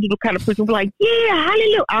the kind of preaching. We're like, yeah,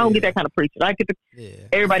 hallelujah. I don't get that kind of preaching. I get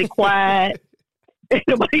everybody quiet,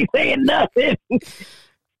 nobody saying nothing.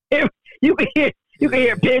 You can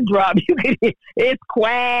hear a pin drop. It's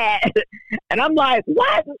quiet, and I'm like,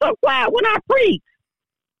 why is it so quiet when I preach?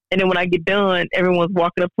 And then when I get done, everyone's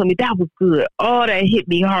walking up to me. That was good. Oh, that hit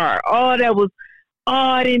me hard. Oh, that was. Oh,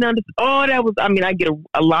 I didn't understand. Oh, that was. I mean, I get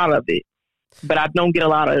a lot of it, but I don't get a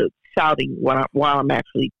lot of shouting while I'm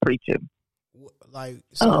actually preaching. Like,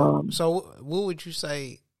 so what would you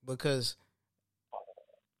say? Because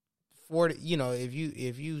if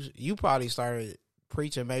you probably started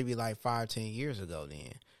preaching maybe like 5-10 years ago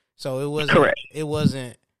then. So it wasn't correct. It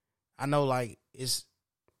wasn't. I know, like, it's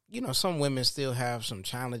some women still have some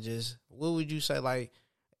challenges. What would you say? Like,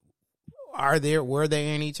 were there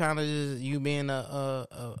any challenges you being a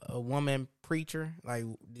woman preacher? Like,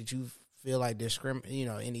 did you feel like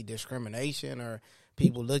any discrimination, or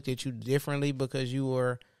people looked at you differently because you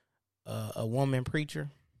were a woman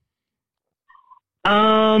preacher?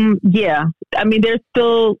 Yeah. I mean, there's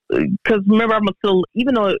still, because remember,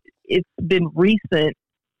 even though it's been recent,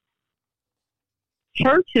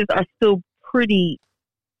 churches are still pretty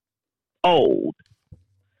old.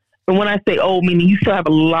 And when I say old, meaning you still have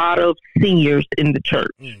a lot of seniors in the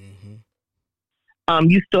church. Mm-hmm.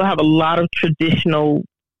 You still have a lot of traditional.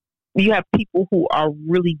 You have people who are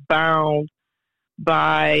really bound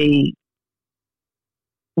by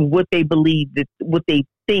what they believe, what they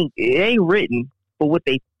think. It ain't written, but what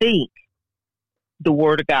they think the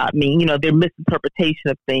word of God means. Their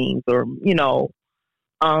misinterpretation of things, or So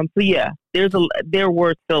yeah, there are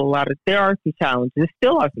some challenges. There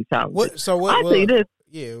still are some challenges. I'll say this.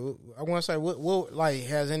 Yeah, I want to say, what like,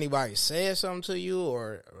 has anybody said something to you,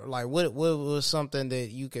 or like what was something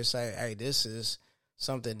that you could say, hey, this is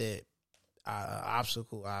something that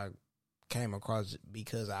obstacle I came across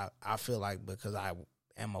because I feel like because I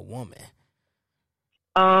am a woman.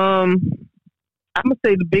 I'm gonna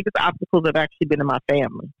say the biggest obstacles have actually been in my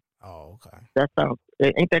family. Oh, okay.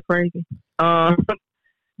 Ain't that crazy?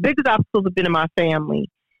 Biggest obstacles have been in my family,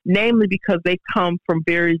 namely because they come from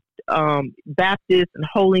very Baptist and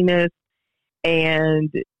holiness,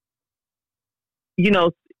 and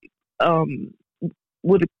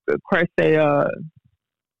would Christ say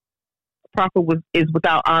prophet is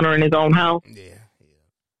without honor in his own house? Yeah.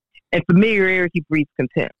 And familiarity breeds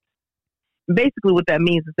contempt. Basically, what that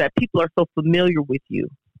means is that people are so familiar with you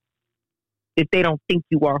if they don't think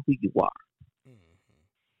you are who you are.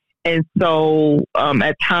 And so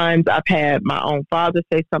at times I've had my own father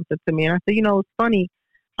say something to me, and I say, it's funny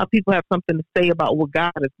how people have something to say about what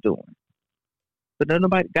God is doing. But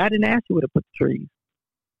God didn't ask you where to put the trees.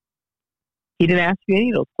 He didn't ask you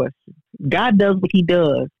any of those questions. God does what he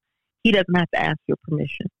does. He doesn't have to ask your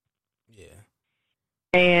permission. Yeah.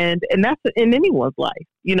 And that's in anyone's life,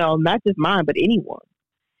 not just mine, but anyone.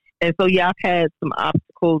 And so, yeah, I've had some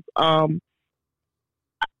obstacles. I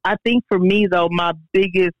think for me, though, my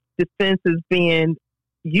biggest defense is being,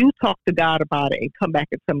 you talk to God about it and come back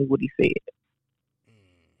and tell me what he said.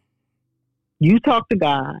 You talk to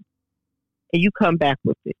God and you come back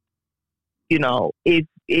with it. If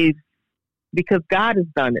because God has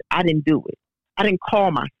done it. I didn't do it. I didn't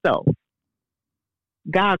call myself.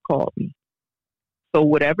 God called me. So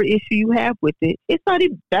whatever issue you have with it,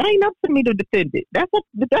 that ain't up to me to defend it. That's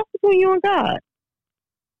between you and God.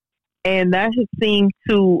 And that has seemed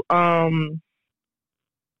to,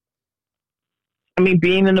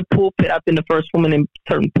 being in the pulpit, I've been the first woman in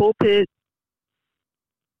certain pulpits.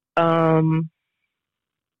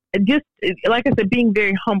 Just like I said, being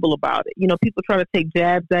very humble about it. People try to take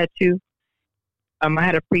jabs at you. I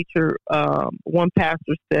had a preacher, one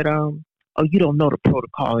pastor said, "Oh, you don't know the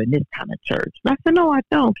protocol in this kind of church." And I said, "No, I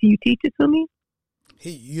don't. Can you teach it to me?"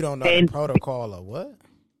 You don't know the protocol of what?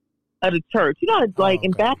 Of the church.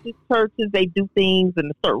 In Baptist churches, they do things in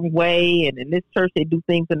a certain way, and in this church, they do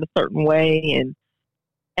things in a certain way.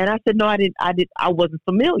 And I said, "No, I didn't. I wasn't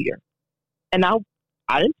familiar, and I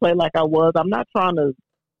didn't play like I was. I'm not trying to.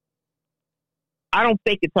 I don't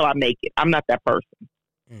fake it till I make it. I'm not that person."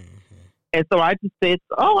 Mm-hmm. And so I just said,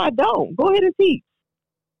 "Oh, I don't. Go ahead and teach."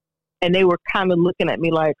 and they were kind of looking at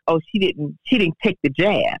me like, "Oh, she didn't take the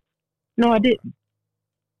jab." No, I didn't.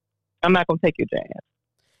 I'm not gonna take your jab.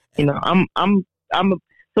 You know,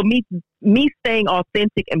 so me staying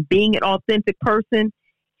authentic and being an authentic person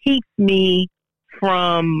keeps me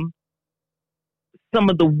from some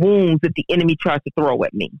of the wounds that the enemy tries to throw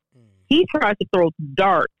at me. He tries to throw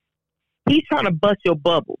darts. He's trying to bust your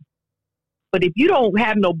bubble. But if you don't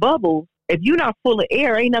have no bubbles, if you're not full of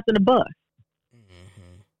air, ain't nothing to bust.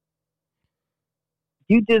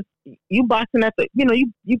 You boxing at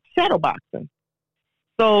you shadow boxing.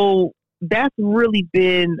 So that's really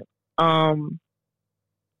been,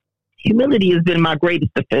 humility has been my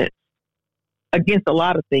greatest defense against a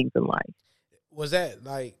lot of things in life. Was that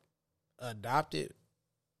like adopted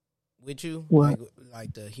with you? What?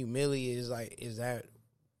 Like the humility is that,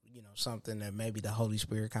 something that maybe the Holy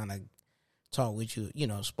Spirit kind of talked with you,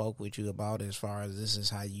 spoke with you about, as far as this is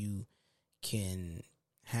how you can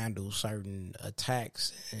handle certain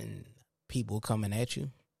attacks and people coming at you?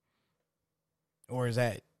 Or is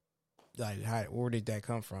that like, where did that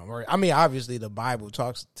come from? Or, I mean, obviously the Bible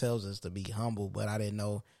tells us to be humble, but I didn't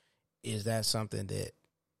know, is that something that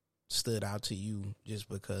stood out to you just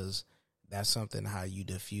because that's something how you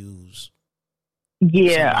diffuse?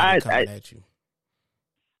 Yeah, at you.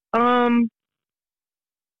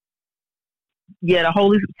 Yeah,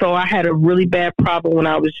 so I had a really bad problem when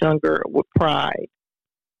I was younger with pride.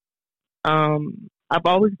 I've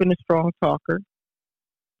always been a strong talker.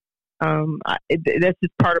 That's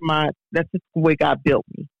just part of that's just the way God built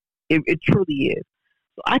me. It truly is.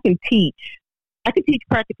 So I can teach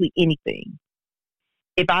practically anything.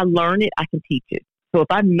 If I learn it, I can teach it. So if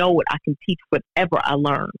I know it, I can teach whatever I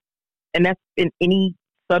learn. And that's in any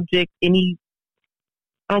subject,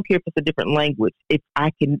 I don't care if it's a different language. If I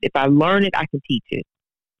learn it, I can teach it.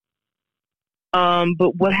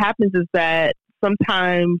 But what happens is that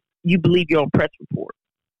sometimes you believe your own press report.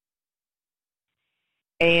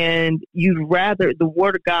 And you'd rather, the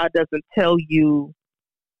word of God doesn't tell you,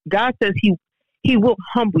 God says he will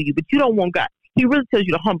humble you, but you don't want God. He really tells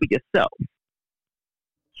you to humble yourself.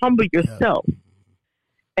 Humble yourself. Yeah.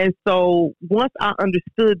 And so once I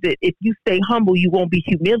understood that if you stay humble, you won't be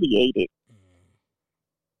humiliated.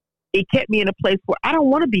 It kept me in a place where I don't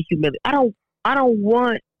want to be humiliated. I don't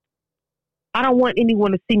want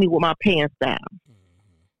anyone to see me with my pants down.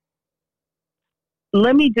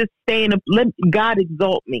 Let me just let God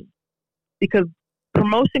exalt me, because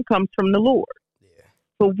promotion comes from the Lord. Yeah.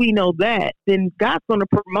 So we know that, then God's going to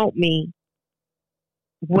promote me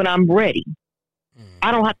when I'm ready.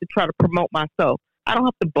 I don't have to try to promote myself. I don't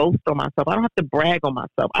have to boast on myself. I don't have to brag on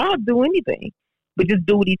myself. I don't have to do anything, but just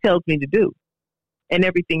do what he tells me to do. And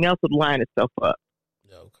everything else would line itself up.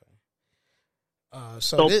 Okay.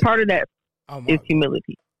 So part of that is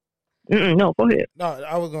humility. No, go ahead. No,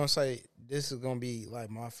 I was going to say, this is going to be like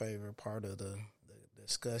my favorite part of the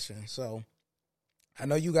discussion. So I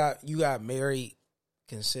know you got married,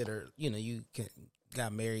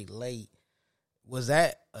 got married late. Was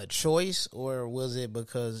that a choice, or was it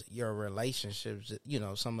because your relationships,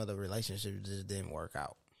 some of the relationships just didn't work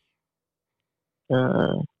out?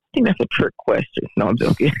 I think that's a trick question. No, I'm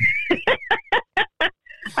joking.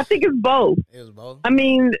 I think it's both. It was both. I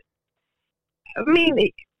mean,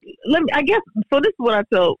 I guess. So this is what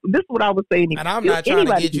I was saying. And I'm not trying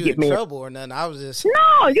to get you in trouble or nothing. I was just.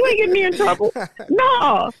 No, you ain't getting me in trouble.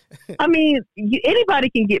 No, I mean, anybody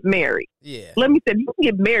can get married. Yeah. Let me say, you can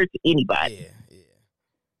get married to anybody. Yeah.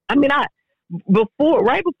 I mean,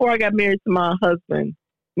 right before I got married to my husband,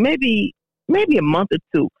 maybe a month or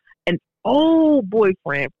two, an old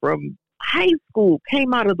boyfriend from high school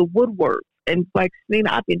came out of the woodwork and like, Chanina,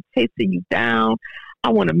 I've been chasing you down. I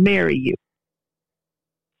want to marry you.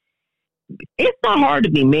 It's not hard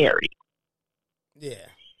to be married. Yeah.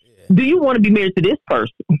 Do you want to be married to this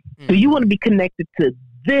person? Mm-hmm. Do you want to be connected to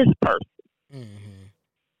this person? Mm-hmm.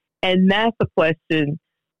 And that's the question.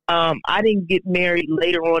 I didn't get married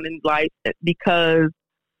later on in life because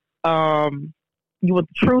you want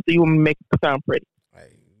the truth, or you want me to make it sound pretty?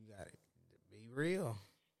 Hey, you gotta be real.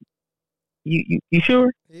 You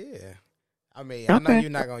sure? Yeah. I mean, okay. I know you're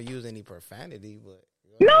not gonna use any profanity, but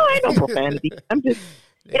no, ain't no profanity. I'm just.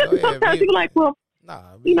 Sometimes you're like, well, why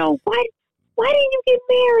didn't you get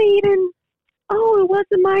married? And it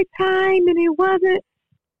wasn't my time, and it wasn't.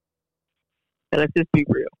 And let's just be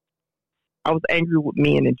real. I was angry with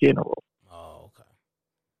men in general. Oh, okay.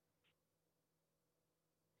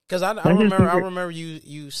 Because I remember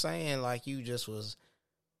you saying like you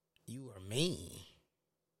were mean.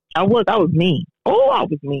 I was mean. I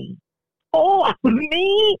was mean. I was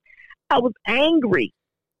mean. I was angry.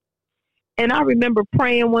 And I remember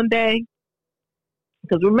praying one day,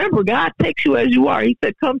 Because remember, God takes you as you are. He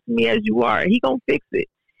said, come to me as you are. He going to fix it.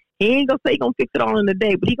 He ain't going to say he going to fix it all in a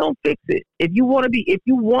day, but he going to fix it. If you want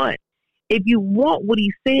what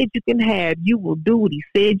he said you can have, you will do what he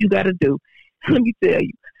said you got to do. Let me tell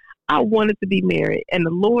you, I wanted to be married. And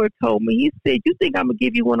the Lord told me, he said, you think I'm going to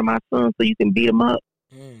give you one of my sons so you can beat him up?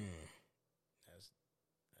 That's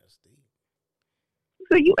deep.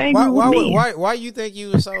 So you angry with me? Why you think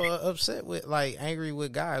you were so upset with, like, angry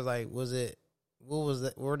with guys? Like,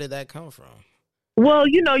 where did that come from? Well,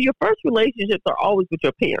 your first relationships are always with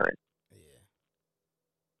your parents.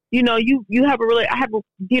 Yeah. You have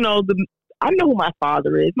I know who my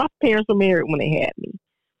father is. My parents were married when they had me.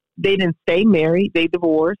 They didn't stay married. They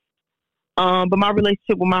divorced. But my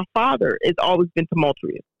relationship with my father has always been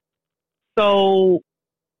tumultuous. So,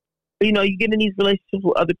 you get in these relationships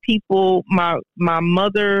with other people. My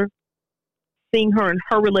mother, seeing her in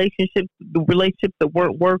her relationships, the relationships that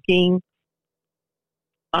weren't working,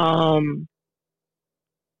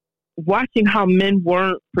 watching how men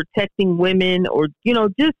weren't protecting women, or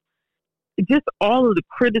just all of the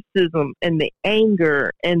criticism and the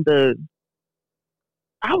anger and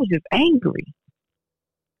I was just angry,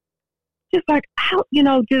 just like how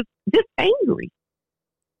just angry.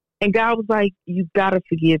 And God was like, "You gotta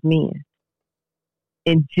forgive men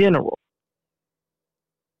in general,"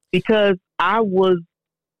 because I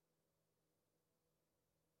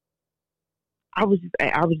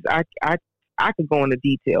could go into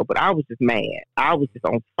detail, but I was just mad. I was just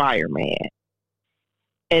on fire, mad.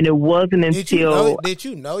 And it wasn't until... Did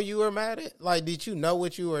you know you were mad at? Like, did you know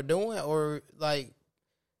what you were doing? Or, like,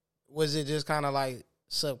 was it just kind of, like,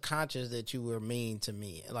 subconscious that you were mean to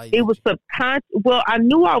me? Like, it was subconscious. Well, I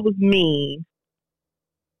knew I was mean.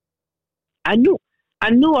 I knew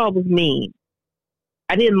I was mean.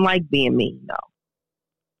 I didn't like being mean, though.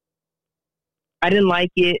 I didn't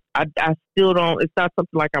like it. I still don't. It's not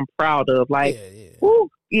something like I'm proud of. Like, ooh,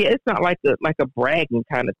 yeah, it's not like a bragging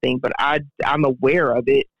kind of thing. But I'm aware of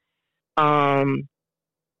it.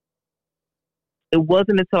 It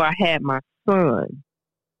wasn't until I had my son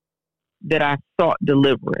that I sought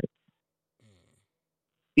deliverance,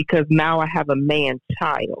 because now I have a man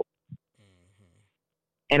child,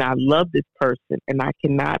 and I love this person, and I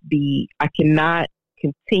cannot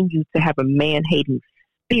continue to have a man hating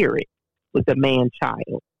spirit with a man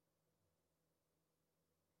child.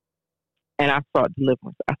 And I sought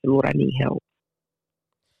deliverance. I said, Lord, I need help.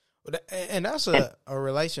 And that's a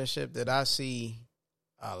relationship that I see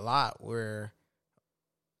a lot, where,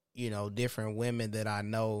 different women that I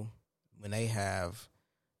know, when they have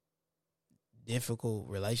difficult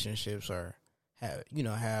relationships or have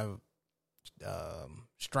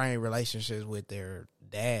strained relationships with their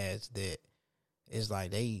dads, that it's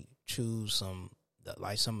like they choose some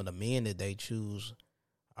of the men that they choose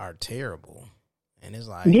are terrible. And it's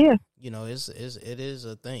like, it is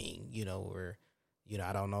a thing, where,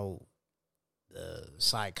 I don't know the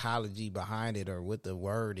psychology behind it or what the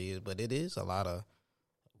word is, but it is a lot of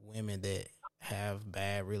women that have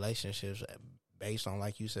bad relationships based on,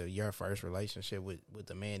 like you said, your first relationship with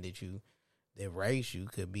the man that raised you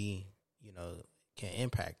could be, can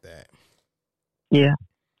impact that. Yeah.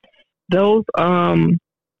 Those, and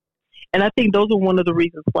I think those are one of the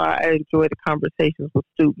reasons why I enjoy the conversations with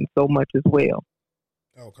students so much as well.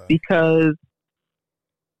 Okay. Because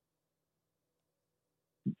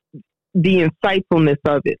the insightfulness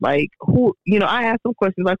of it, like, I ask them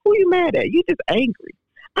questions like, who are you mad at? You just angry.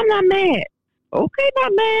 I'm not mad. Okay,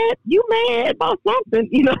 not mad. You mad about something,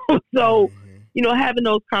 So, having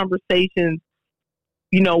those conversations,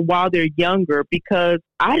 while they're younger, because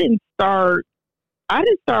I didn't start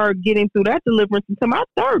getting through that deliverance until my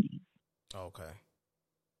 30s. Okay.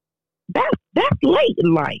 That's late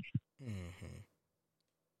in life. Mm-hmm.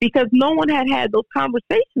 Because no one had those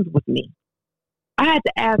conversations with me. I had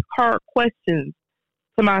to ask hard questions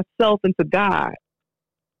to myself and to God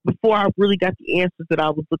before I really got the answers that I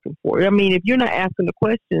was looking for. I mean, if you're not asking the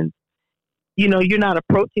questions, you're not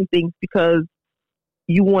approaching things because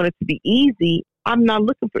you want it to be easy. I'm not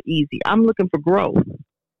looking for easy. I'm looking for growth.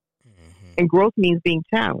 Mm-hmm. And growth means being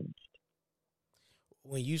challenged.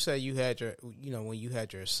 When you say you had when you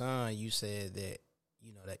had your son, you said that,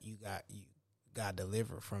 that you got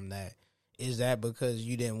delivered from that. Is that because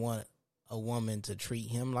you didn't want a woman to treat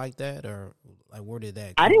him like that, or like, where did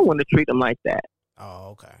that come I didn't want to treat him like that. Oh,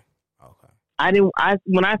 okay.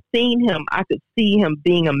 When I seen him, I could see him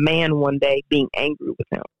being a man one day, being angry with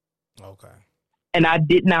him. Okay. And I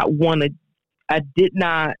did not want to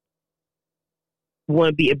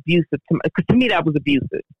be abusive to him, because to me that was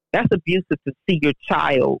abusive. That's abusive to see your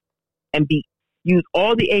child and use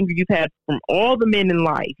all the anger you've had from all the men in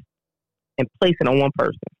life and place it on one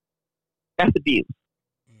person. That's abuse.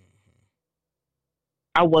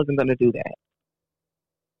 I wasn't going to do that.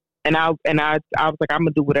 And I was like, I'm going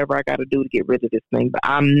to do whatever I got to do to get rid of this thing, but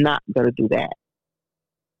I'm not going to do that.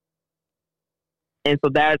 And so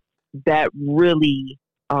that really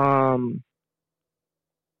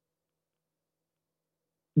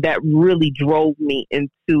drove me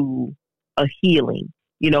into a healing,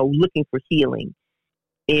 looking for healing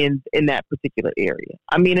in that particular area.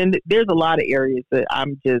 I mean, and there's a lot of areas that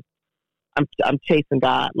I'm chasing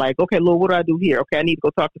God. Like, okay, Lord, what do I do here? Okay, I need to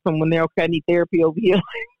go talk to someone there. Okay, I need therapy over here.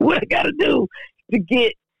 What I got to do to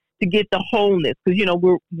get the wholeness? Because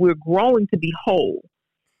we're growing to be whole,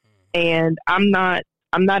 and I'm not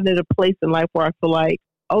in a place in life where I feel like,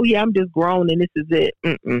 oh yeah, I'm just grown and this is it.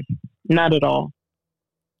 Not at all.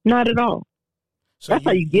 Not at all. So that's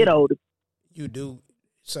how you get older. You do.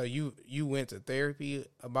 So you went to therapy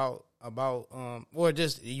about or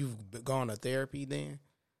just you've gone to therapy then?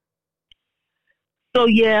 So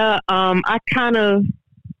yeah, I kind of.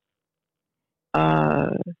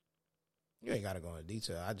 You ain't got to go into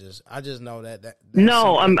detail. I just know that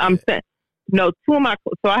no, I'm saying no. Two of my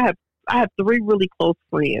I have three really close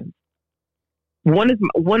friends. One is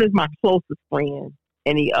my closest friend,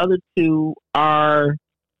 and the other two are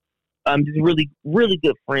just really, really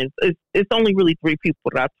good friends. It's only really three people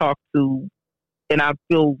that I talk to, and I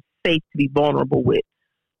feel safe to be vulnerable with.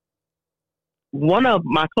 One of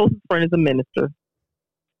my closest friends is a minister.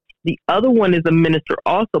 The other one is a minister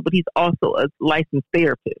also, but he's also a licensed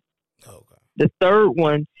therapist. Okay. The third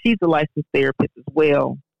one, she's a licensed therapist as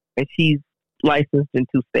well, and she's licensed in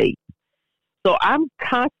 2 states. So I'm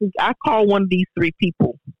constantly, I call one of these three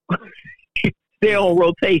people. They're on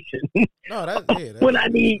rotation. No, that's when I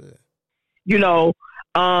need,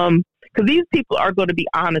 because these people are going to be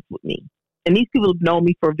honest with me. And these people have known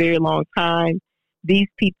me for a very long time. These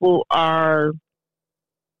people are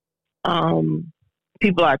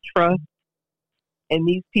people I trust. And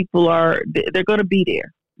these people they're going to be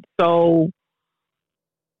there. So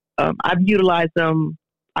I've utilized them.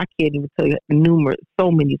 I can't even tell you so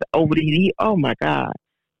many over the years. Oh my God.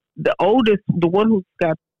 The oldest, the one who's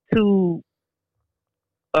got who's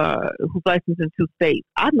licensed in 2 states,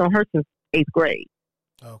 I've known her since 8th grade.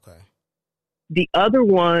 Okay. The other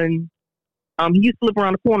one, he used to live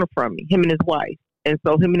around the corner from me, him and his wife. And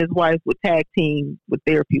so him and his wife would tag team with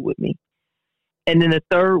therapy with me. And then the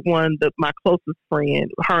third one, my closest friend,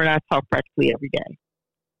 her and I talk practically every day.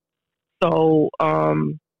 So,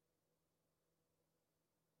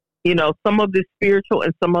 some of it's spiritual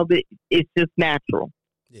and some of it is just natural.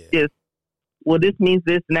 Yeah. Just, well, this means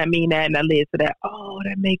this and that means that, and I led to that. Oh,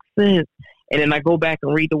 that makes sense. And then I go back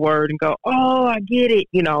and read the word and go, oh, I get it,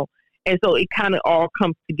 And so it kind of all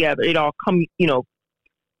comes together. It all commulates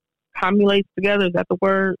together. Is that the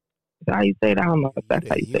word? Is that how you say it? I don't know if that's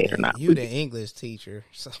how you say it or not. You the English teacher.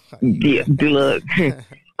 So. Yeah, look.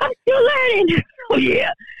 I'm still learning. Oh,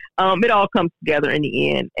 yeah. It all comes together in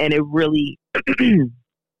the end, and it really, and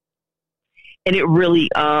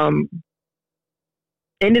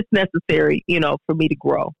it's necessary, for me to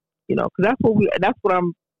grow, because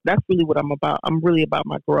that's really what I'm about. I'm really about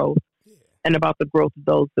my growth and about the growth of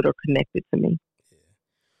those that are connected to me. Yeah.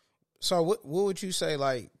 So what would you say,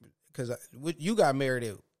 like, because you got married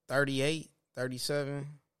at 38, 37?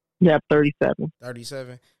 Yeah, 37.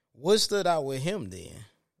 37. What stood out with him then?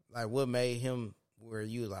 Like, what made him where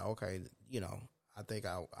you like, okay, I think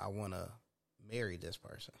I want to marry this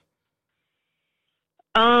person?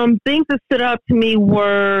 Things that stood out to me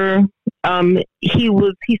were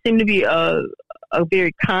he seemed to be a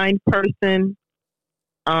very kind person.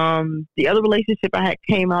 The other relationship I had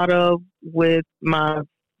came out of with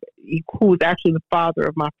who was actually the father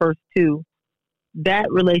of my first two.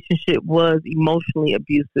 That relationship was emotionally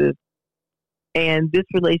abusive, and this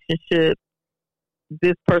relationship,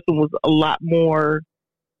 this person was a lot more.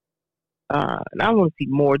 And I don't want to see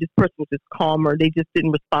more. This person was just calmer. They just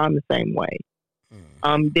didn't respond the same way.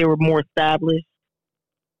 They were more established.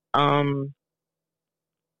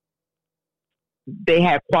 They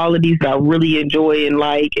had qualities that I really enjoy and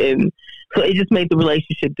like, and so it just made the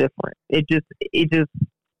relationship different. It just,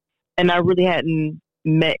 and I really hadn't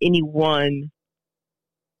met anyone.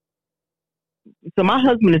 So my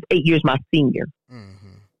husband is 8 years my senior.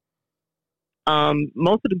 Mm-hmm.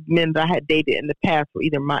 Most of the men that I had dated in the past were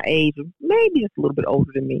either my age or maybe just a little bit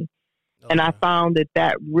older than me. Okay. And I found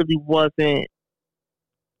that really wasn't.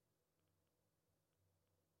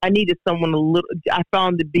 I needed someone I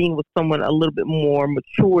found that being with someone a little bit more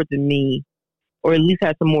mature than me, or at least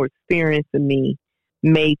had some more experience than me,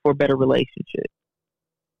 made for a better relationship.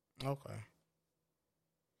 Okay.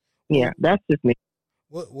 Yeah, that's just me.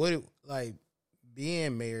 What like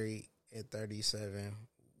being married at 37?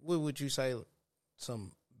 What would you say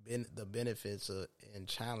the benefits and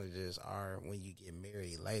challenges are when you get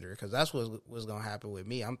married later? Because that's what's gonna happen with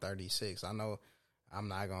me. I'm 36. I know I'm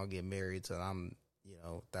not gonna get married till I'm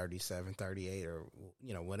 37, 38, or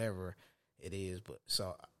whatever it is. But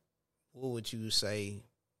so, what would you say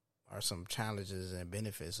are some challenges and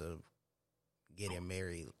benefits of getting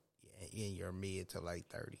married in your mid to late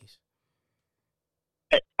 30s?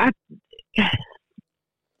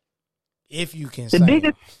 If you can the say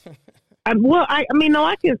biggest, so I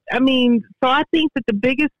think that the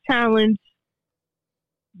biggest challenge,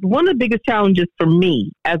 one of the biggest challenges for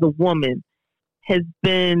me as a woman has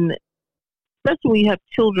been, especially when you have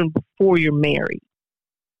children before you're married,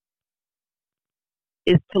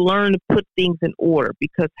 is to learn to put things in order,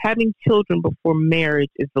 because having children before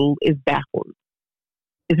marriage is backwards.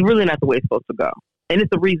 It's really not the way it's supposed to go. And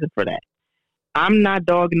it's a reason for that. I'm not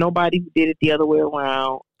dogging nobody who did it the other way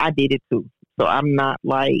around. I did it too. So I'm not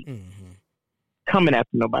coming after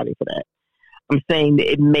nobody for that. I'm saying that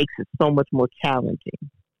it makes it so much more challenging,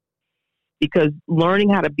 because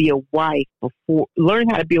learning how to be a wife after you've learned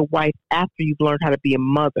how to be a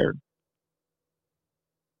mother,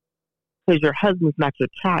 because your husband's not your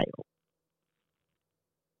child.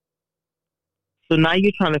 So now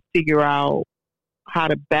you're trying to figure out how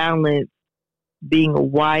to balance being a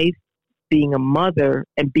wife, being a mother,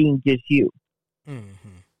 and being just you.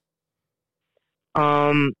 Mm-hmm.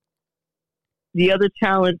 The other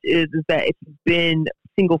challenge is that if you've been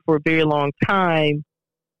single for a very long time,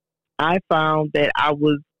 I found that I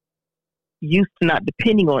was used to not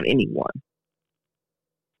depending on anyone.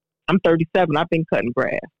 I'm 37. I've been cutting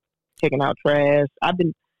grass, taking out trash. I've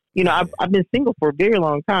been single for a very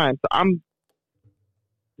long time. So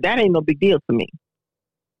that ain't no big deal to me.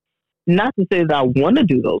 Not to say that I want to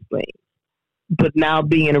do those things, but now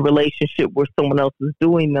being in a relationship where someone else is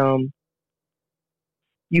doing them,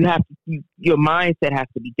 your mindset has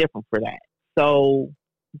to be different for that. So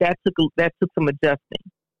that took some adjusting.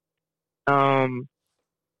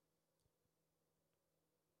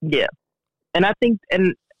 Yeah. And I think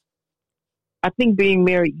being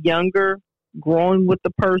married younger, growing with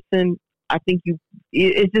the person,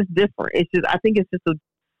 it's just different. I think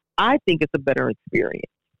it's a better experience.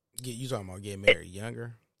 You talking about getting married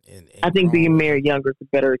younger? And I think being married younger is a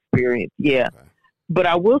better experience. Yeah. Okay. But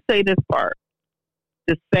I will say this part.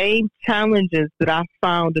 The same challenges that I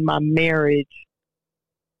found in my marriage,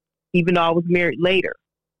 even though I was married later,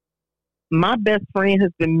 my best friend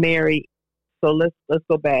has been married. So let's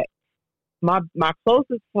go back. My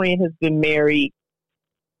closest friend has been married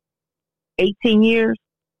 18 years.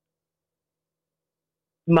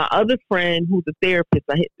 My other friend, who's a therapist,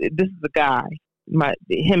 this is a guy,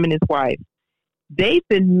 him and his wife, they've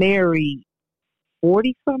been married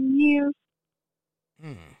 40-some years.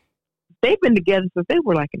 Mm. They've been together since they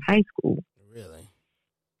were like in high school. Really?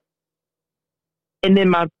 And then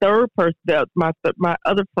my third person, my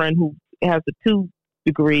other friend who has the 2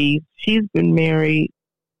 degrees, she's been married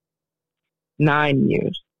 9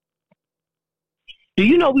 years. Do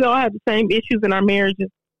you know we all have the same issues in our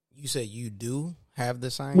marriages? You said you do have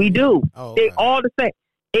the same? We do. Oh, okay. They all the same.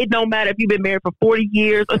 It don't matter if you've been married for 40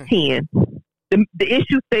 years or 10. The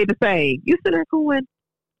issues stay the same. You sit there going,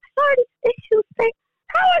 how these issues stay?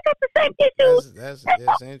 How I got the same issues?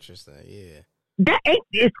 That's interesting, yeah.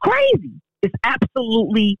 It's crazy. It's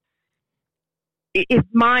absolutely, it's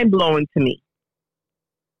mind-blowing to me.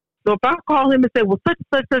 So if I call him and say, well, such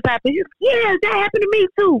and such happened, he's like, yeah, that happened to me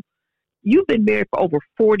too. You've been married for over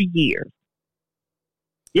 40 years.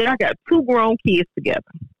 Yeah, I got 2 grown kids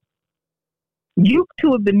together. You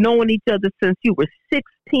 2 have been knowing each other since you were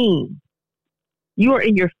 16. You are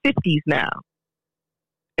in your 50s now.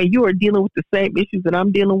 And you are dealing with the same issues that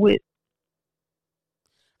I'm dealing with.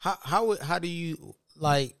 How do you,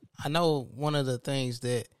 like, I know one of the things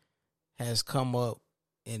that has come up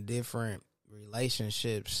in different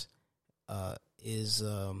relationships is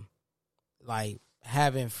like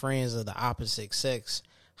having friends of the opposite sex.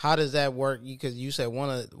 How does that work? Because you said one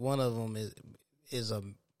of them is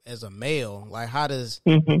a male. Like how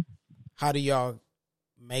do y'all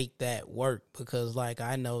make that work? Because like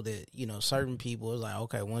I know that certain people is like,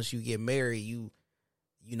 okay, once you get married, you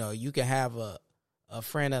can have a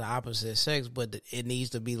friend of the opposite sex, but it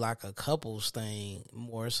needs to be like a couples thing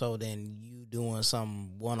more so than you doing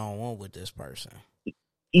something one-on-one with this person.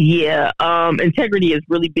 Yeah, integrity is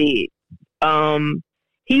really big.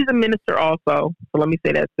 He's a minister also, so let me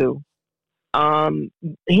say that too. All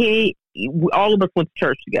of us went to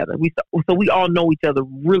church together. So we all know each other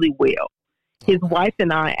really well. His wife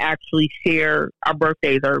and I actually share, our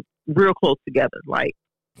birthdays are real close together. Like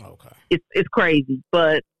Okay. It's crazy,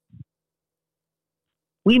 but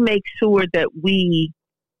we make sure that we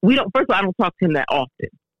don't. First of all, I don't talk to him that often.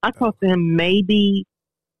 I talk to Okay. him maybe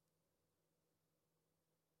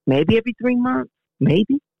every 3 months,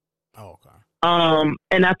 maybe. Okay. And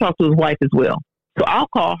I talk to his wife as well. So I'll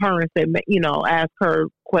call her and say, ask her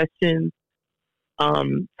questions.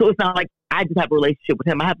 So it's not like I just have a relationship with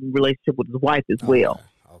him. I have a relationship with his wife as Okay. well.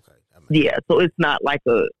 Okay. That makes Yeah. So it's not like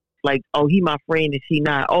oh, he my friend and she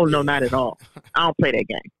not. Oh no, not yeah. at all. I don't play that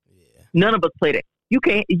game. Yeah. None of us play that. You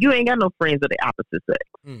ain't got no friends of the opposite sex.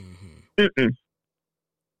 Mm-hmm. Mm-mm.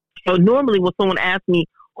 So normally when someone asks me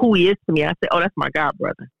who he is to me, I say, oh, that's my god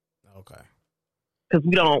brother. Okay. Because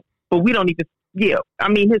we don't even, yeah. I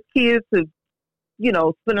mean, his kids have,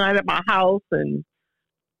 spend the night at my house and,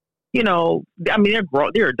 I mean,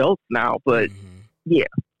 they're adults now, but Mm-hmm. yeah,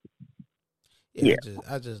 Yeah. yeah,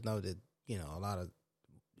 I just know that a lot of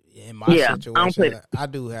in my yeah. I don't play situation, I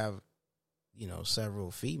do have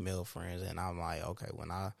several female friends, and I'm like, okay,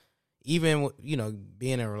 when I even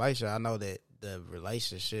being in a relationship, I know that the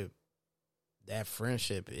relationship, that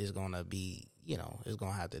friendship is gonna be it's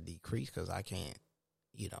gonna have to decrease because I can't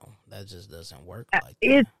that just doesn't work like that.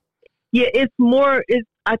 It's, yeah, it's more,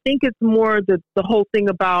 I think it's more the whole thing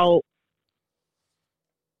about,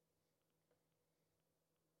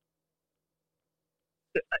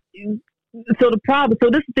 so the problem, so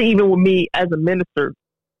this is the, even with me as a minister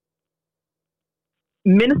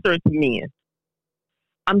to men.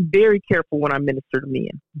 I'm very careful when I minister to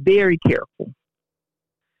men. Very careful.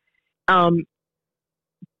 Um,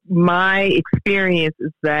 my experience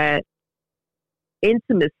is that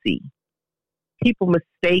intimacy, people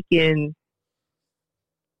mistaken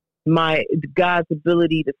God's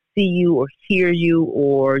ability to see you or hear you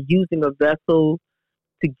or using a vessel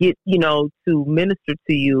to get, to minister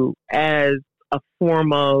to you as a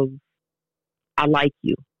form of I like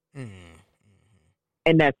you. Mm-hmm.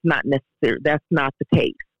 And that's not necessary. That's not the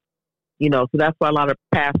case. So that's why a lot of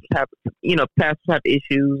pastors have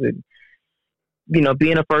issues and,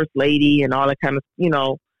 being a first lady and all that kind of,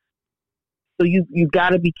 so you got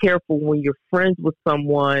to be careful when you're friends with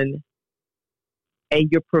someone and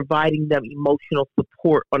you're providing them emotional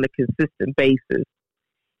support on a consistent basis.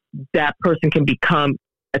 That person can become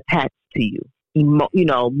attached to you,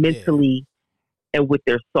 Yeah. mentally and with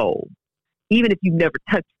their soul, even if you've never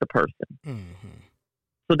touched the person. Mm-hmm.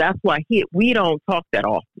 So that's why we don't talk that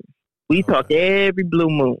often. We talk Okay. every blue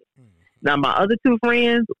moon. Mm-hmm. Now, my other two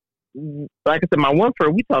friends, like I said, my one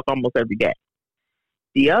friend, we talk almost every day.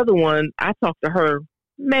 The other one, I talk to her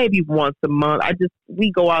maybe once a month. We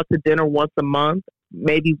go out to dinner once a month.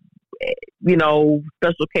 Maybe, special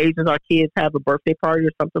occasions, our kids have a birthday party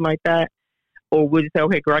or something like that. Or we'll just say,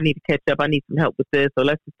 okay, girl, I need to catch up. I need some help with this. So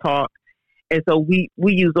let's just talk. And so we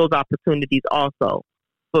use those opportunities also.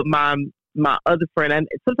 But my other friend, and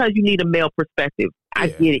sometimes you need a male perspective. I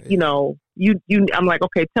Yeah. get it. Yeah. I'm like,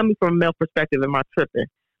 okay, tell me from a male perspective. Am I tripping?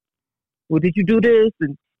 Well, did you do this?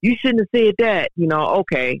 And you shouldn't have said that.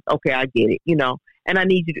 Okay, I get it. And I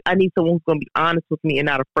need someone who's going to be honest with me and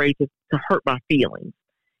not afraid to hurt my feelings.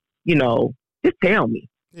 Just tell me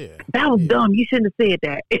Yeah. that was Yeah. dumb. You shouldn't have said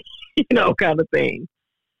that. Kind of thing.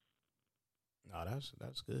 No,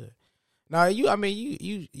 that's good. Now I mean,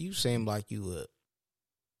 you seem like you would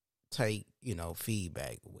take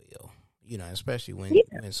feedback well. Especially Yeah.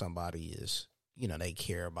 when somebody is they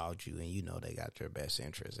care about you and they got your best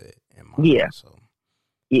interest in Yeah. mind. So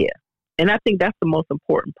Yeah. And I think that's the most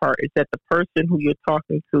important part is that the person who you're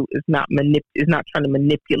talking to is not trying to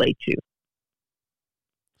manipulate you.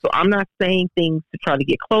 So I'm not saying things to try to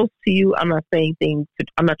get close to you. I'm not saying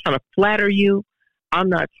I'm not trying to flatter you. I'm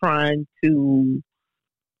not trying to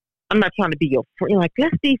be your friend. Like,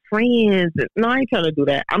 let's be friends. No, I ain't trying to do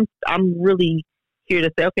that. I'm really here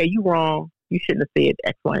to say, okay, you wrong. You shouldn't have said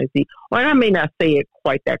X, Y, and Z. Or I may not say it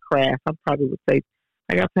quite that crass. I probably would say,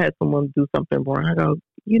 I got to have someone do something wrong. I go,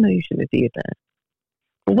 you shouldn't have did that.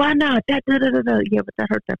 Well, why not? That da, da, da, da. Yeah, but that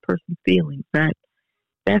hurt that person's feelings. That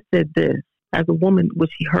said this. As a woman, what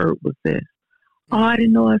she heard was this. Oh, I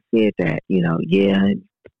didn't know I said that. Yeah,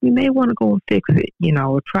 you may want to go and fix it,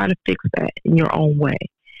 or try to fix that in your own way.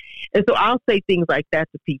 And so I'll say things like that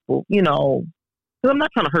to people, because I'm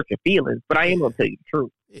not trying to hurt your feelings, but I am yeah, going to tell you the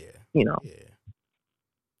truth, yeah, yeah.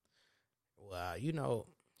 Well,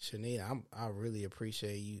 Chanina, I really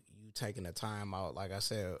appreciate you taking the time out. Like I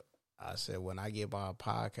said when I get my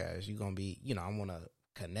podcast, you're gonna be, I want to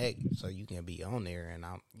connect so you can be on there, and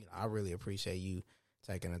I really appreciate you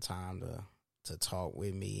taking the time to talk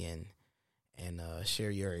with me and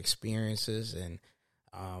share your experiences. And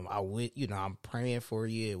I'm praying for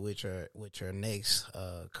you with your next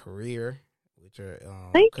career, with your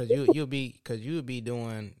Thank because you'll be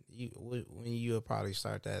doing when you'll probably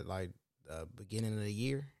start that like beginning of the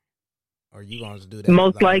year, or you going to do that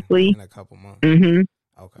most like likely in a couple months. Mm-hmm.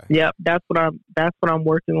 Okay. Yep, that's what I'm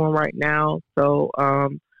working on right now. So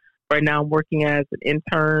right now I'm working as an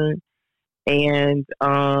intern, and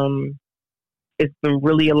it's been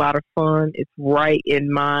really a lot of fun. It's right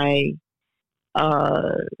in my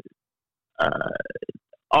uh, uh,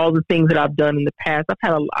 all the things that I've done in the past.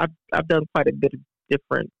 I've done quite a bit of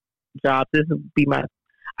different jobs. This would be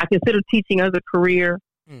I consider teaching as a career.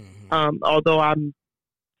 Although I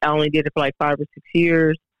only did it for like 5 or 6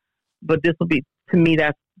 years, but this will be, to me,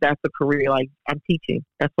 that's a career. Like, I'm teaching.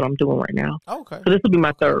 That's what I'm doing right now. Okay. So this will be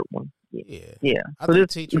my third one. Yeah. So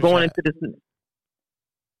this going into this.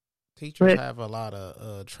 Teachers have a lot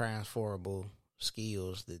of transferable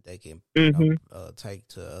skills that they can take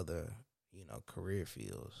to other career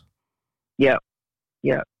fields. Yeah.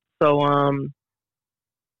 So I'm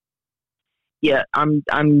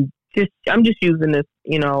just using this.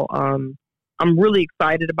 I'm really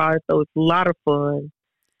excited about it. So it's a lot of fun.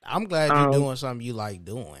 I'm glad you're doing something you like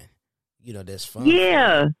doing. That's fun.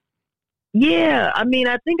 Yeah. I mean,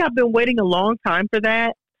 I think I've been waiting a long time for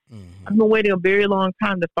that. Mm-hmm. I've been waiting a very long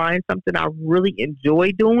time to find something I really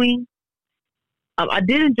enjoy doing. I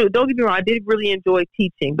did enjoy. Don't get me wrong. I did really enjoy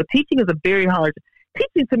teaching, but teaching is a very hard.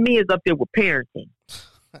 Teaching to me is up there with parenting.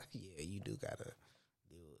 Yeah, you do gotta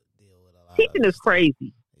deal with a lot. Teaching is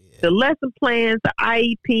crazy. Yeah. The lesson plans, the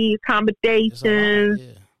IEP, accommodations,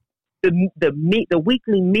 the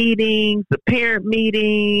weekly meetings, the parent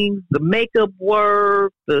meetings, the makeup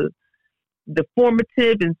work, the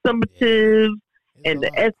formative and summative, and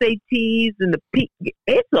the SATs and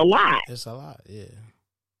it's a lot. It's a lot, yeah.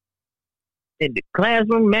 And the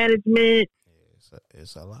classroom management.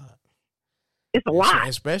 It's a lot. It's a lot.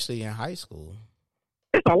 Especially in high school.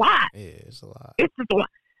 It's a lot. Yeah, it's a lot. It's just a lot.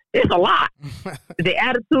 It's a lot. The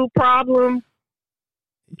attitude problem,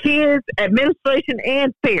 kids, administration,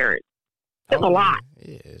 and parents. It's a lot.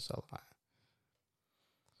 Yeah, it's a lot.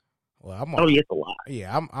 Well, it's a lot.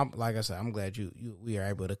 Yeah, I'm like I said, I'm glad we are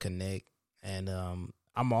able to connect, and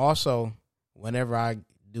I'm also, whenever I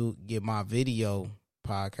do get my video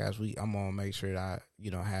podcast, I'm gonna make sure that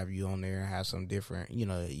I have you on there and have some different,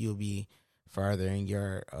 you'll be further in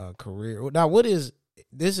your career. Now,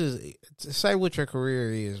 say what your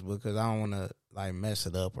career is, because I don't want to like mess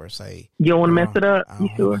it up or say you don't want to mess it up. You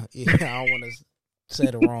sure? Yeah, I don't want to say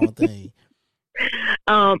the wrong thing.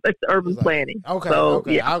 It's urban planning. Okay, so,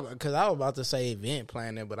 okay. Yeah. Because I was about to say event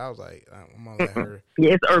planning, but I was like, I'm gonna let her.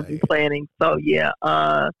 Yeah, it's urban planning. So urban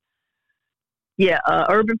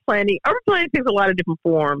planning. Urban planning takes a lot of different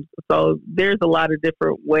forms. So there's a lot of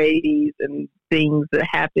different ways and things that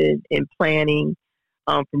happen in planning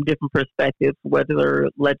from different perspectives, whether they're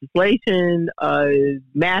legislation,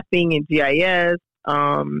 mapping and GIS,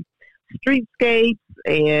 streetscapes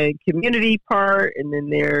and community part, and then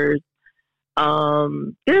there's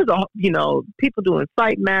people doing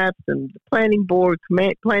site maps and the planning board,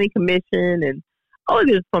 planning commission, and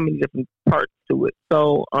there's so many different parts to it.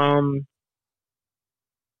 So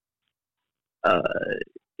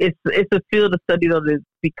it's a field of study though,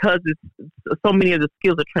 because it's so many of the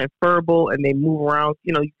skills are transferable and they move around.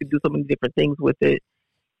 You can do so many different things with it.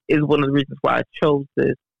 Is one of the reasons why I chose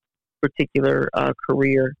this particular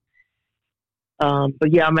career.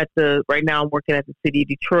 But yeah, right now I'm working at the city of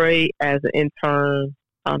Detroit as an intern.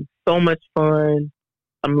 So much fun.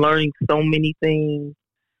 I'm learning so many things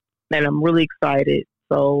and I'm really excited.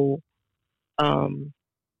 So,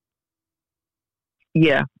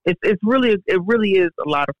 it really is a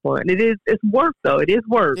lot of fun. It's work though. It is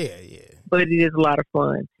work. Yeah. But it is a lot of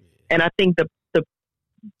fun. Yeah. And I think the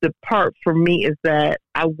part for me is that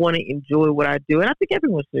I want to enjoy what I do. And I think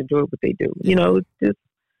everyone should enjoy what they do. Yeah. It's just,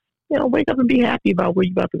 wake up and be happy about where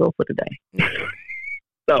you're about to go for the day. Yeah.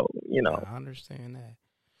 So, I understand that.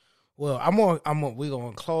 Well, we're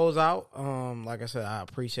going to close out. Like I said, I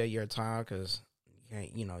appreciate your time because,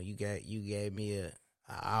 you gave me an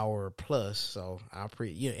hour plus. So I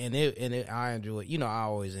I enjoy, I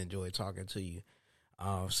always enjoy talking to you.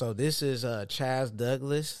 So this is Chaz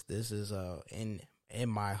Douglas. This is in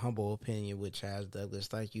my humble opinion with Chaz Douglas.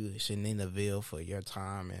 Thank you, Chanina Veal, for your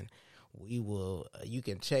time, and you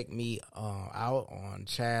can check me out on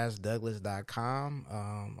chazdouglas.com.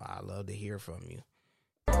 I love to hear from you.